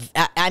 We're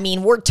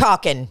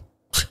talking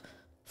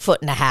 1.5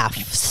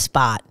 foot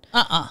spot.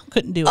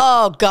 Couldn't do it.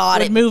 Oh,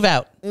 God. Would move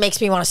out.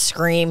 Makes me want to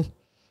scream.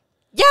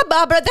 Yeah,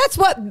 Barbara, that's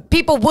what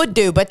people would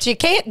do, but you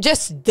can't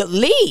just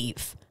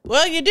leave.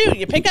 Well, you do.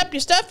 You pick up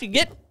your stuff,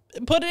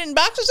 put it in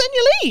boxes, and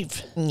you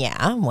leave.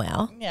 Yeah,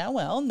 well. Yeah,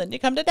 well, and then you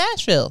come to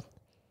Nashville.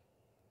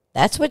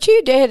 That's what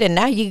you did, and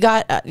now you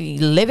got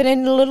living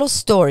in a little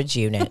storage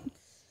unit.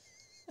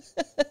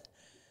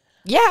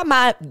 Yeah,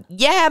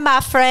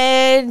 my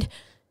friend.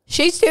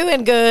 She's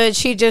doing good.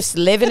 She just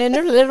living in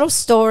her little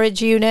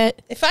storage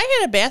unit. If I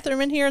had a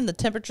bathroom in here and the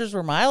temperatures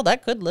were mild, I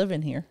could live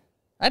in here.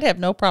 I'd have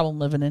no problem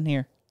living in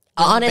here.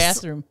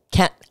 Honestly,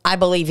 I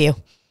believe you.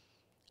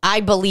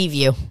 I believe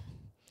you.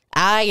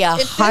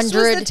 If this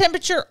was the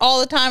temperature all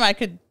the time, I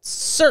could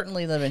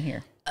certainly live in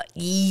here.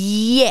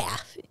 Yeah,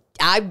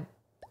 I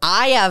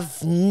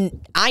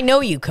know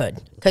you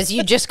could, because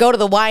you just go to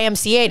the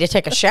YMCA to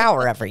take a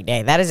shower every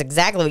day. That is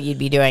exactly what you'd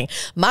be doing.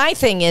 My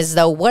thing is,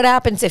 though, what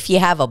happens if you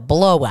have a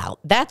blowout?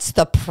 That's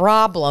the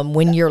problem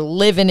when you're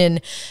living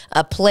in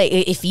a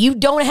place. If you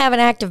don't have an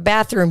active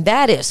bathroom,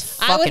 that is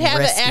fucking risky. I would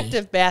have an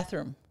active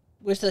bathroom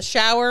with a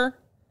shower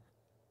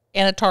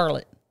and a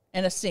toilet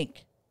and a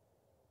sink.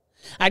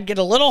 I'd get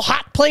a little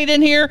hot plate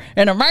in here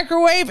and a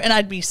microwave, and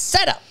I'd be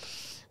set up.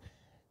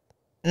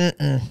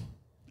 And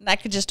I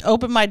could just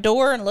open my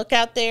door and look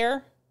out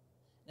there.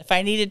 If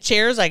I needed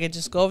chairs, I could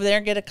just go over there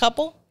and get a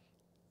couple.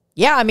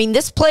 Yeah, I mean,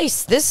 this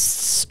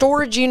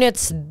storage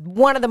unit's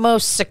one of the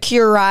most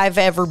secure I've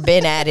ever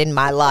been at in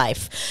my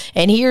life.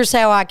 And here's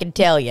how I can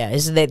tell you,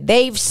 is that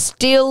they've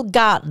still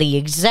got the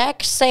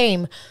exact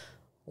same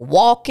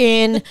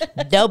walk-in,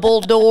 double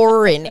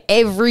door, and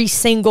every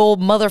single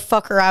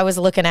motherfucker I was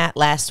looking at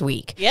last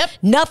week. Yep.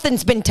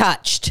 Nothing's been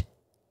touched.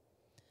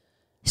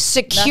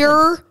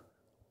 Secure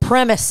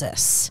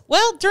premises.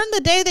 Well, during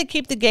the day, they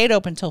keep the gate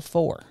open till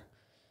 4.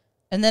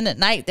 And then at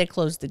night, they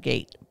close the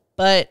gate.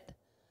 But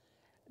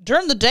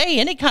during the day,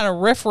 any kind of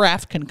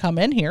riffraff can come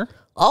in here.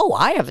 Oh,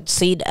 I haven't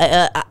seen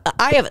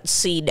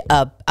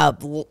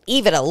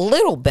even a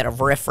little bit of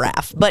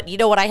riffraff. But you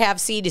know what I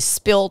have seen is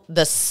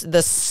the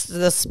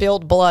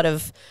spilled blood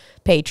of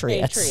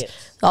patriots.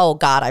 Oh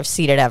God, I've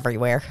seen it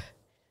everywhere.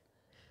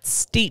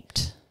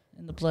 Steeped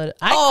in the blood.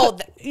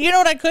 You know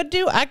what I could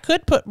do? I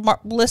could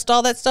list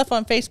all that stuff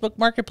on Facebook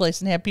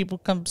Marketplace and have people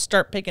come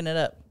start picking it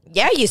up.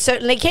 Yeah, you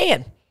certainly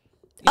can.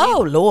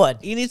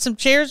 Lord. You need some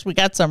chairs? We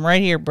got some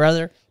right here,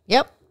 brother.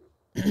 Yep.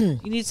 You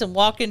need some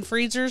walk-in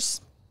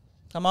freezers?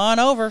 Come on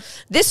over.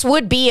 This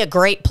would be a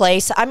great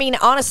place. I mean,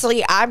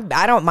 honestly, I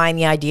don't mind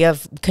the idea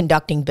of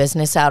conducting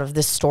business out of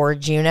this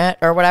storage unit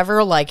or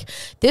whatever. Like,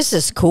 this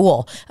is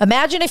cool.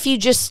 Imagine if you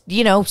just,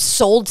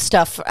 sold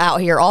stuff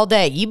out here all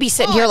day. You'd be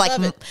sitting here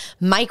like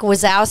Mike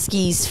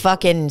Wazowski's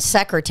fucking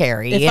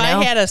secretary. If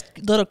I had a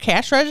little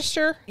cash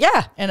register,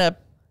 yeah, and a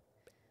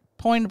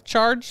point of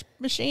charge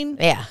machine,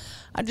 yeah,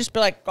 I'd just be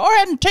like, go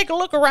ahead and take a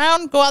look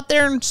around, go out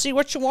there and see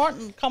what you want,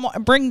 and come on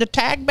and bring the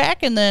tag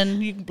back, and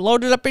then you can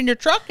load it up in your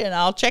truck, and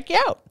I'll check you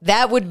out.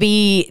 That would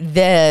be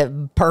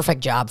the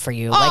perfect job for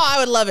you. Oh, I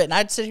would love it. And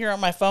I'd sit here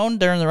on my phone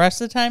during the rest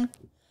of the time,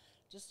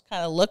 just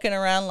kind of looking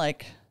around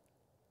like,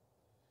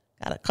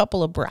 got a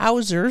couple of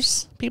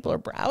browsers. People are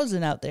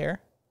browsing out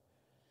there.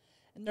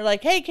 And they're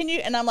like, hey, can you?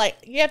 And I'm like,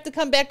 you have to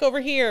come back over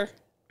here.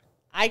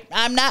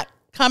 I'm not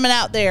coming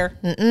out there.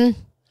 Mm-mm.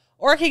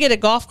 Or I could get a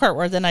golf cart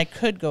where then I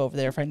could go over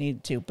there if I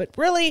needed to. But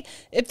really,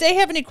 if they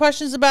have any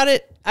questions about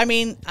it, I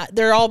mean,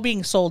 they're all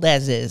being sold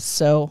as is.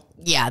 So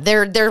yeah,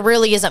 there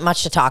really isn't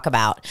much to talk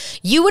about.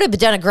 You would have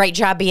done a great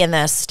job being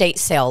the estate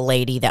sale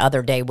lady the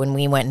other day when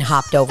we went and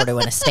hopped over to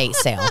an estate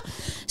sale.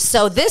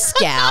 So this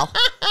gal,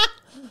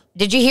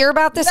 did you hear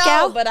about this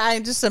gal? No, but I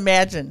just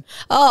imagine.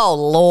 Oh,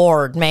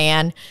 Lord,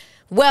 man.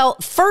 Well,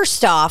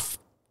 first off,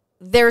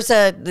 there's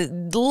a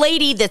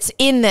lady that's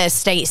in the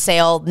estate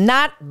sale,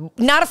 not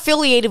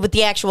affiliated with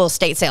the actual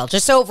estate sale,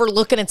 just over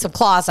looking at some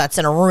closets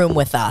in a room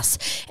with us.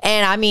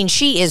 And I mean,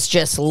 she is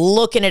just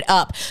looking it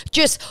up,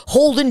 just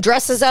holding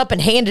dresses up and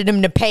handing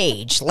them to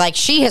Paige. Like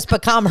she has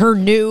become her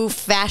new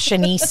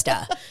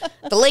fashionista.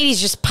 The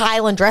lady's just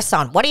piling dresses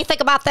on. What do you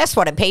think about this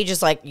one? And Paige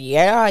is like,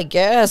 yeah, I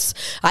guess.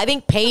 I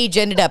think Paige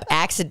ended up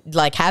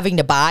having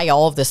to buy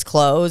all of this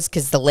clothes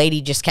because the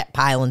lady just kept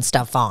piling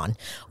stuff on.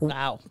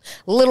 Wow.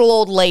 Little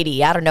old lady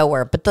out of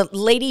nowhere. But the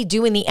lady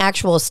doing the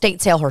actual estate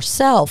sale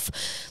herself,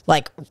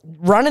 like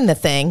running the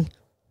thing,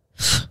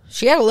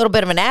 she had a little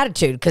bit of an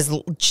attitude because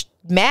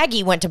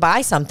Maggie went to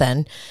buy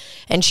something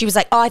and she was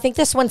like, oh, I think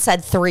this one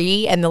said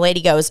 3. And the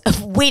lady goes,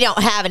 we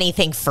don't have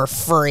anything for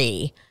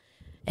free.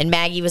 And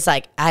Maggie was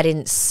like, I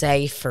didn't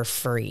say for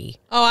free.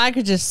 Oh, I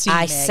could just see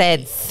I Maggie.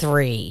 said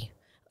 3.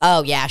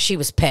 Oh, yeah, she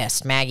was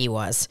pissed. Maggie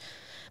was.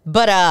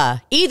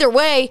 But either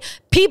way,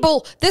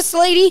 this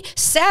lady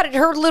sat at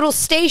her little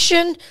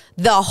station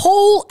the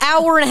whole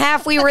hour and a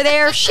half we were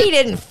there. She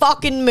didn't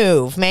fucking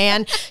move,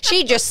 man.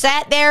 She just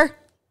sat there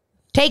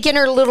taking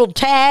her little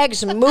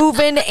tags,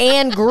 moving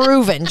and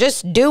grooving,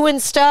 just doing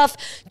stuff,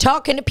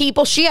 talking to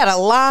people. She had a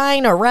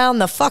line around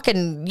the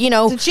fucking,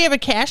 Did she have a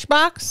cash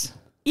box?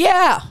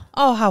 Yeah.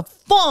 Oh, how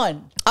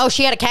fun. Oh,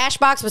 she had a cash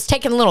box, was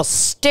taking little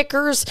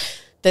stickers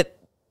that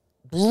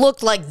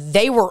looked like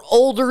they were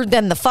older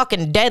than the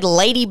fucking dead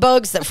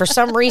ladybugs that for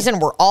some reason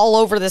were all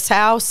over this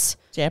house.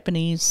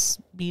 Japanese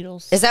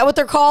beetles. Is that what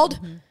they're called?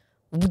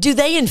 Mm-hmm. Do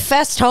they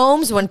infest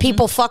homes when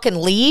people fucking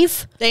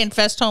leave? They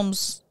infest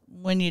homes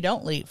when you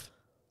don't leave.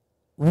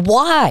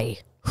 Why?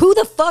 Who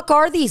the fuck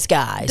are these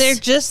guys? They're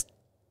just,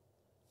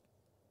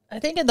 I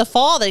think in the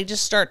fall, they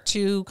just start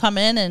to come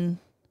in and.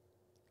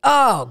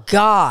 Oh,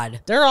 God.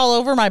 They're all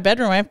over my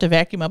bedroom. I have to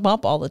vacuum them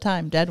up all the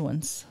time, dead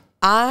ones.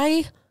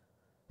 I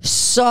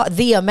saw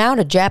the amount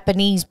of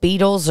Japanese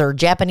beetles or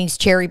Japanese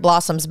cherry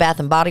blossoms Bath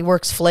and Body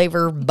Works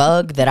flavor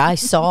bug that I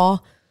saw.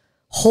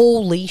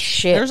 Holy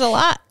shit. There's a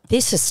lot.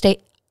 This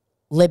estate,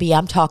 Libbie,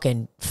 I'm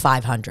talking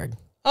 500.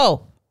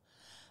 Oh,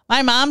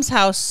 my mom's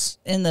house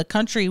in the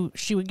country,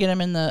 she would get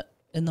them in the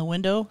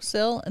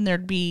windowsill, and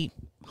there'd be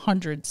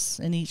hundreds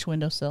in each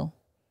windowsill.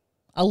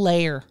 A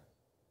layer.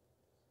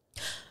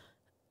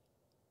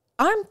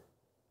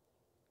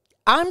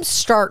 I'm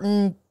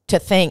starting to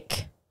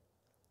think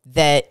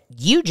that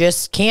you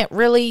just can't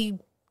really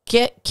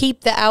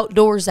keep the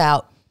outdoors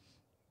out.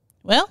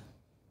 Well,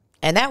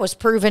 and that was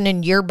proven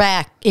in your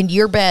bed.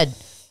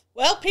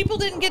 Well, people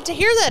didn't get to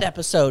hear that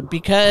episode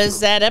because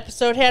that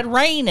episode had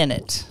rain in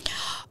it.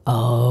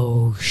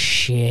 Oh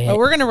shit. But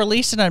we're going to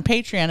release it on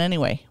Patreon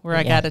anyway, where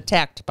I got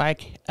attacked by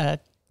a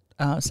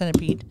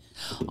centipede.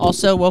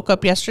 Also woke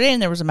up yesterday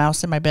and there was a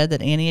mouse in my bed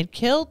that Annie had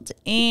killed.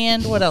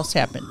 And what else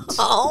happened?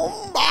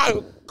 Oh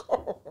my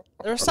God.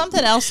 There was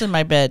something else in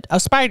my bed. A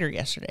spider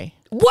yesterday.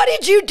 What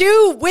did you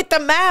do with the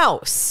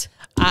mouse?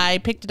 I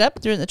picked it up,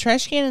 threw it in the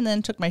trash can, and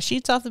then took my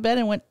sheets off the bed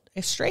and went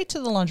straight to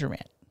the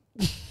laundromat.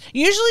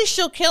 Usually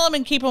she'll kill them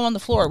and keep them on the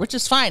floor, which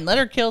is fine. Let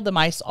her kill the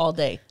mice all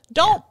day.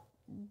 Don't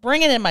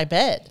bring it in my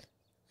bed.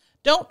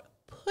 Don't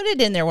put it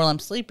in there while I'm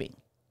sleeping.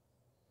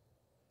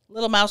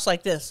 Little mouse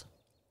like this.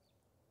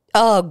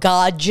 Oh,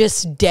 God,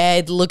 just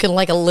dead, looking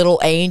like a little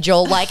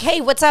angel. Like,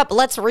 hey, what's up?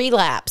 Let's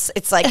relapse.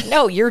 It's like,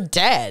 no, you're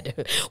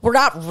dead. We're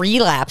not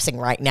relapsing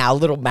right now,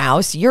 little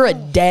mouse. You're a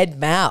dead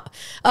mouse.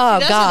 Oh,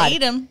 She doesn't God.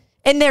 eat them.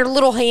 And their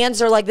little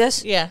hands are like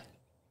this? Yeah.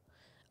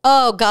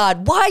 Oh,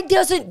 God. Why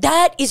doesn't...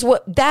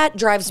 That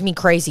drives me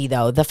crazy,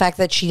 though. The fact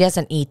that she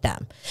doesn't eat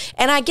them.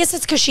 And I guess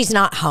it's because she's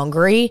not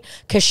hungry,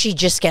 because she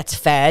just gets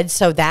fed,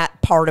 so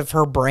that part of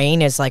her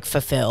brain is, like,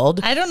 fulfilled.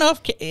 I don't know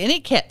if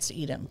any cats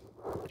eat them.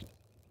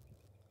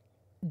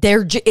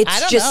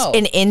 It's just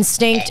an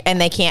instinct, and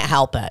they can't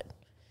help it.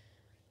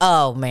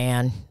 Oh,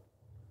 man.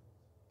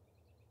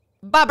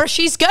 Barbara,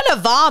 she's gonna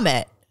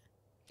vomit.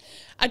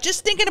 I'm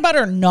just thinking about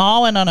her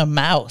gnawing on a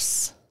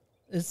mouse.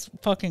 It's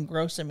fucking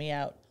grossing me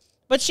out.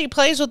 But she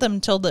plays with them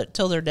till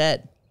they're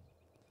dead.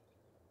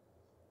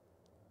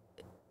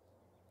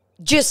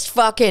 Just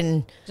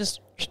fucking... Just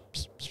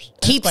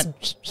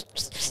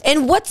keeps...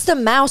 And what's the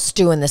mouse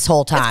doing this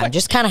whole time?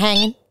 Just kind of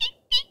hanging?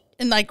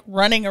 And like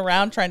running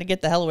around trying to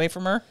get the hell away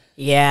from her.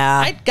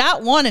 Yeah. I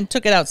got one and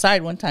took it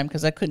outside one time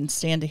because I couldn't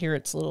stand to hear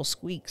its little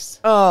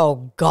squeaks.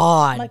 Oh,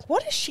 God. I'm like,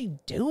 what is she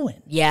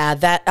doing? Yeah,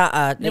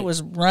 that... It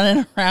was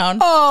running around.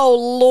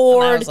 Oh,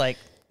 Lord. And I was like...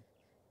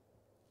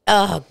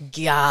 Oh,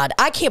 God.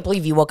 I can't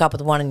believe you woke up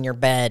with one in your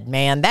bed,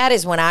 man. That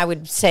is when I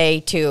would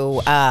say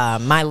to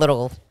my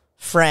little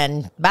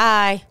friend,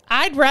 bye.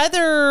 I'd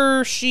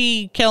rather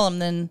she kill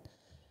him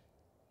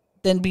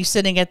than be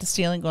sitting at the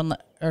ceiling going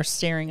or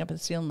staring up at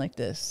the ceiling like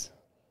this.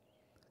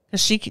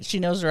 Because she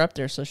knows they're up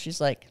there, so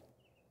she's like...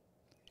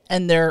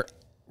 And they're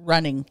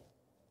running.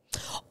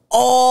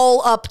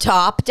 All up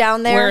top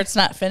down there? Where it's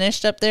not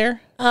finished up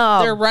there.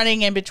 Oh. They're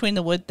running in between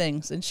the wood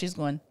things, and she's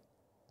going...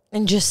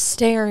 And just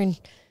staring...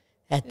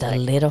 At the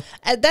little...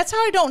 That's how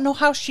I don't know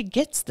how she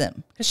gets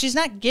them. Because she's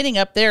not getting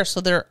up there,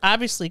 so they're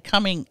obviously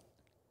coming...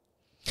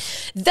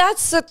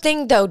 That's the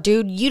thing, though,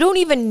 dude. You don't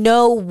even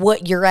know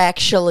what you're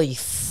actually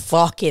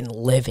fucking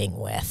living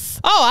with.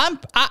 Oh,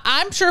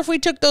 I'm sure if we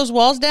took those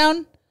walls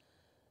down,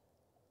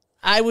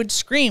 I would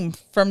scream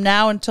from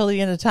now until the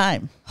end of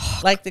time.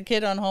 Like the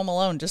kid on Home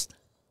Alone, just...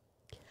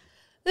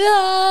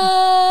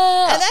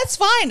 Ah. And that's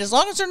fine, as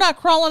long as they're not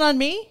crawling on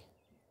me.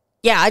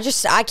 Yeah,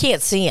 I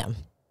can't see them.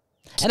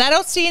 And I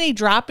don't see any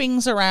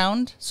droppings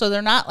around, so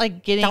they're not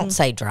like getting... Don't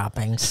say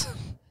droppings.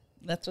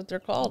 That's what they're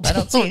called. I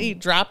don't see any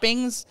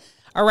droppings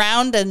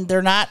around, and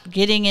they're not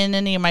getting in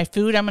any of my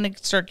food. I'm going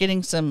to start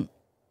getting some...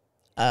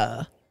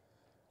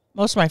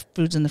 most of my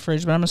food's in the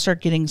fridge, but I'm going to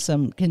start getting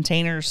some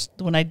containers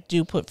when I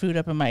do put food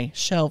up in my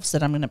shelves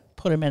that I'm going to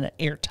put them in an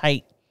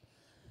airtight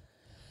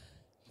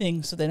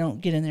thing so they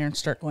don't get in there and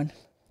start going...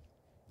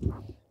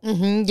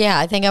 Mm-hmm. Yeah,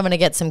 I think I'm going to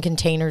get some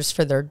containers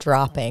for their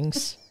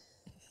droppings.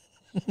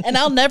 And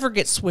I'll never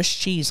get Swiss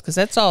cheese because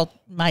that's all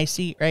my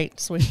seat, right?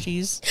 Swiss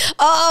cheese.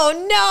 Oh,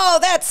 no,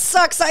 that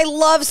sucks. I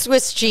love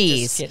Swiss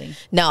cheese. Just kidding.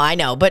 No, I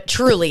know. But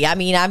truly, I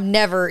mean, I've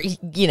never,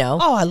 you know.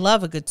 Oh, I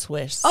love a good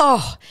Swiss.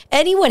 Oh,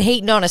 anyone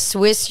hating on a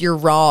Swiss, you're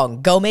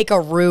wrong. Go make a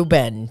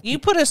Reuben. You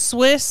put a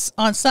Swiss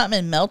on something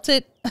and melt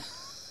it.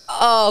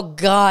 Oh,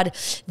 God.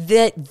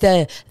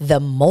 The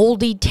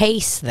moldy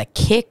taste, the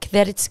kick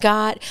that it's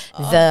got.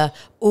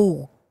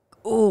 Oh,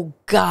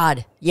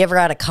 God. You ever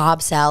had a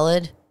Cobb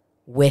salad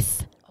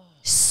with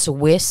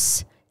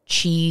Swiss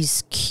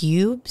cheese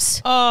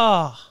cubes?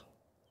 Oh.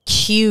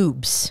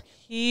 Cubes.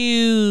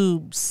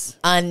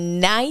 A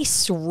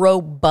nice,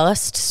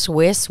 robust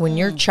Swiss when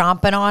you're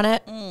chomping on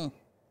it.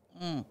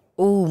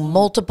 Ooh,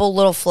 multiple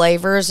little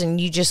flavors, and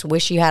you just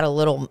wish you had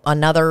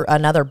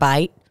another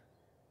bite.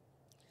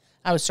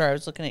 I was sorry. I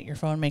was looking at your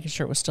phone, making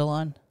sure it was still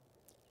on.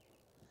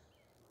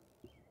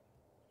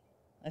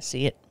 I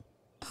see it.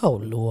 Oh,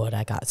 Lord,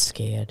 I got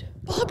scared.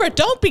 Barbara,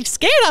 don't be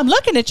scared. I'm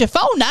looking at your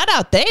phone, not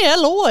out there.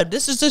 Lord,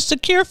 this is a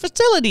secure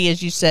facility,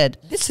 as you said.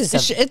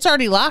 It's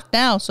already locked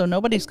now, so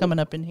nobody's coming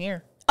up in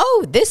here.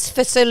 Oh, this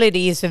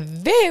facility is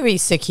very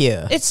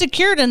secure. It's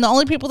secured, and the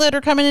only people that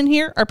are coming in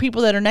here are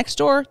people that are next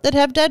door that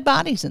have dead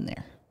bodies in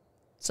there.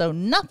 So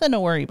nothing to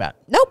worry about.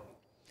 Nope.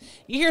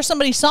 You hear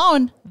somebody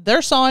sawing,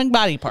 they're sawing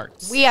body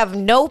parts. I have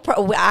no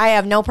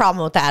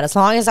problem with that. As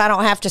long as I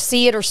don't have to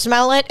see it or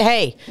smell it,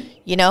 hey,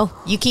 you know,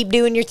 you keep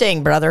doing your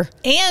thing, brother.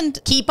 And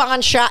keep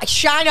on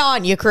shine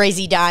on, you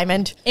crazy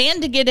diamond.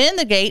 And to get in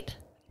the gate,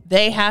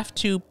 they have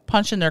to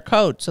punch in their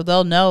code, so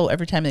they'll know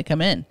every time they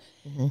come in.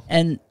 Mm-hmm.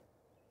 And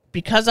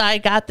because I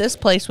got this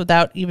place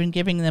without even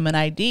giving them an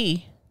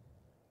ID,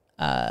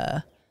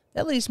 that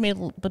leads me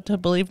to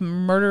believe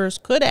murderers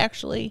could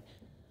actually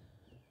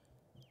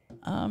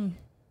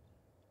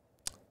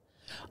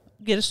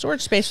get a storage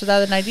space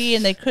without an ID,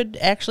 and they could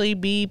actually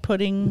be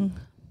putting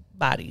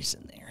bodies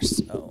in there.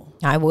 So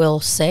I will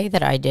say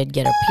that I did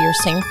get a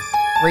piercing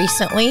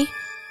recently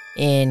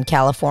in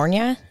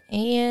California,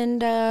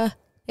 and they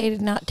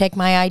did not take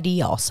my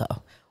ID also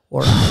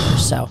or either.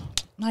 So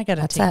I got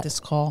to take this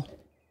call.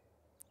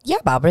 Yeah,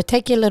 Barbara,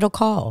 take your little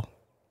call.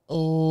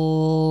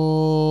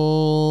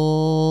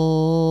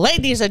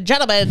 Ladies and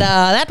gentlemen,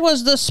 that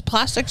was the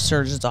plastic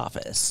surgeon's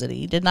office.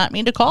 He did not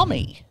mean to call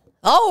me.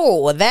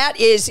 Oh, that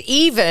is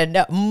even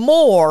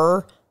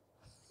more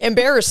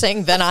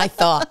embarrassing than I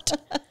thought.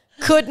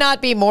 Could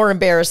not be more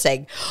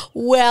embarrassing.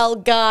 Well,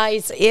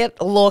 guys,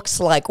 it looks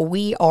like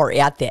we are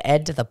at the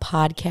end of the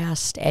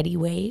podcast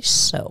anyway.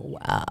 So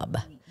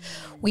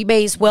we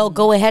may as well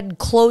go ahead and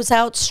close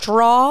out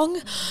strong.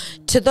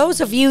 To those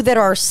of you that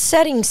are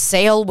setting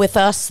sail with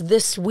us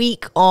this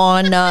week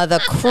on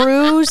the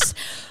cruise,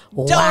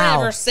 Don't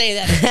ever say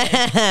that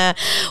again.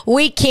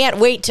 we can't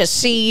wait to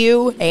see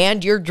you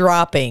and your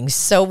droppings.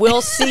 So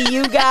we'll see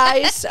you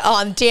guys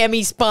on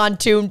Tammy's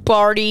Pontoon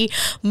Party,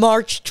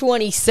 March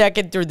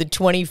 22nd through the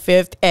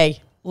 25th.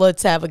 Hey,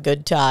 let's have a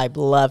good time.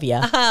 Love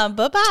ya.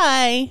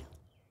 Bye-bye.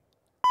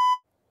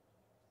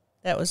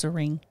 That was a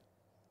ring.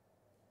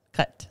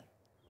 Cut.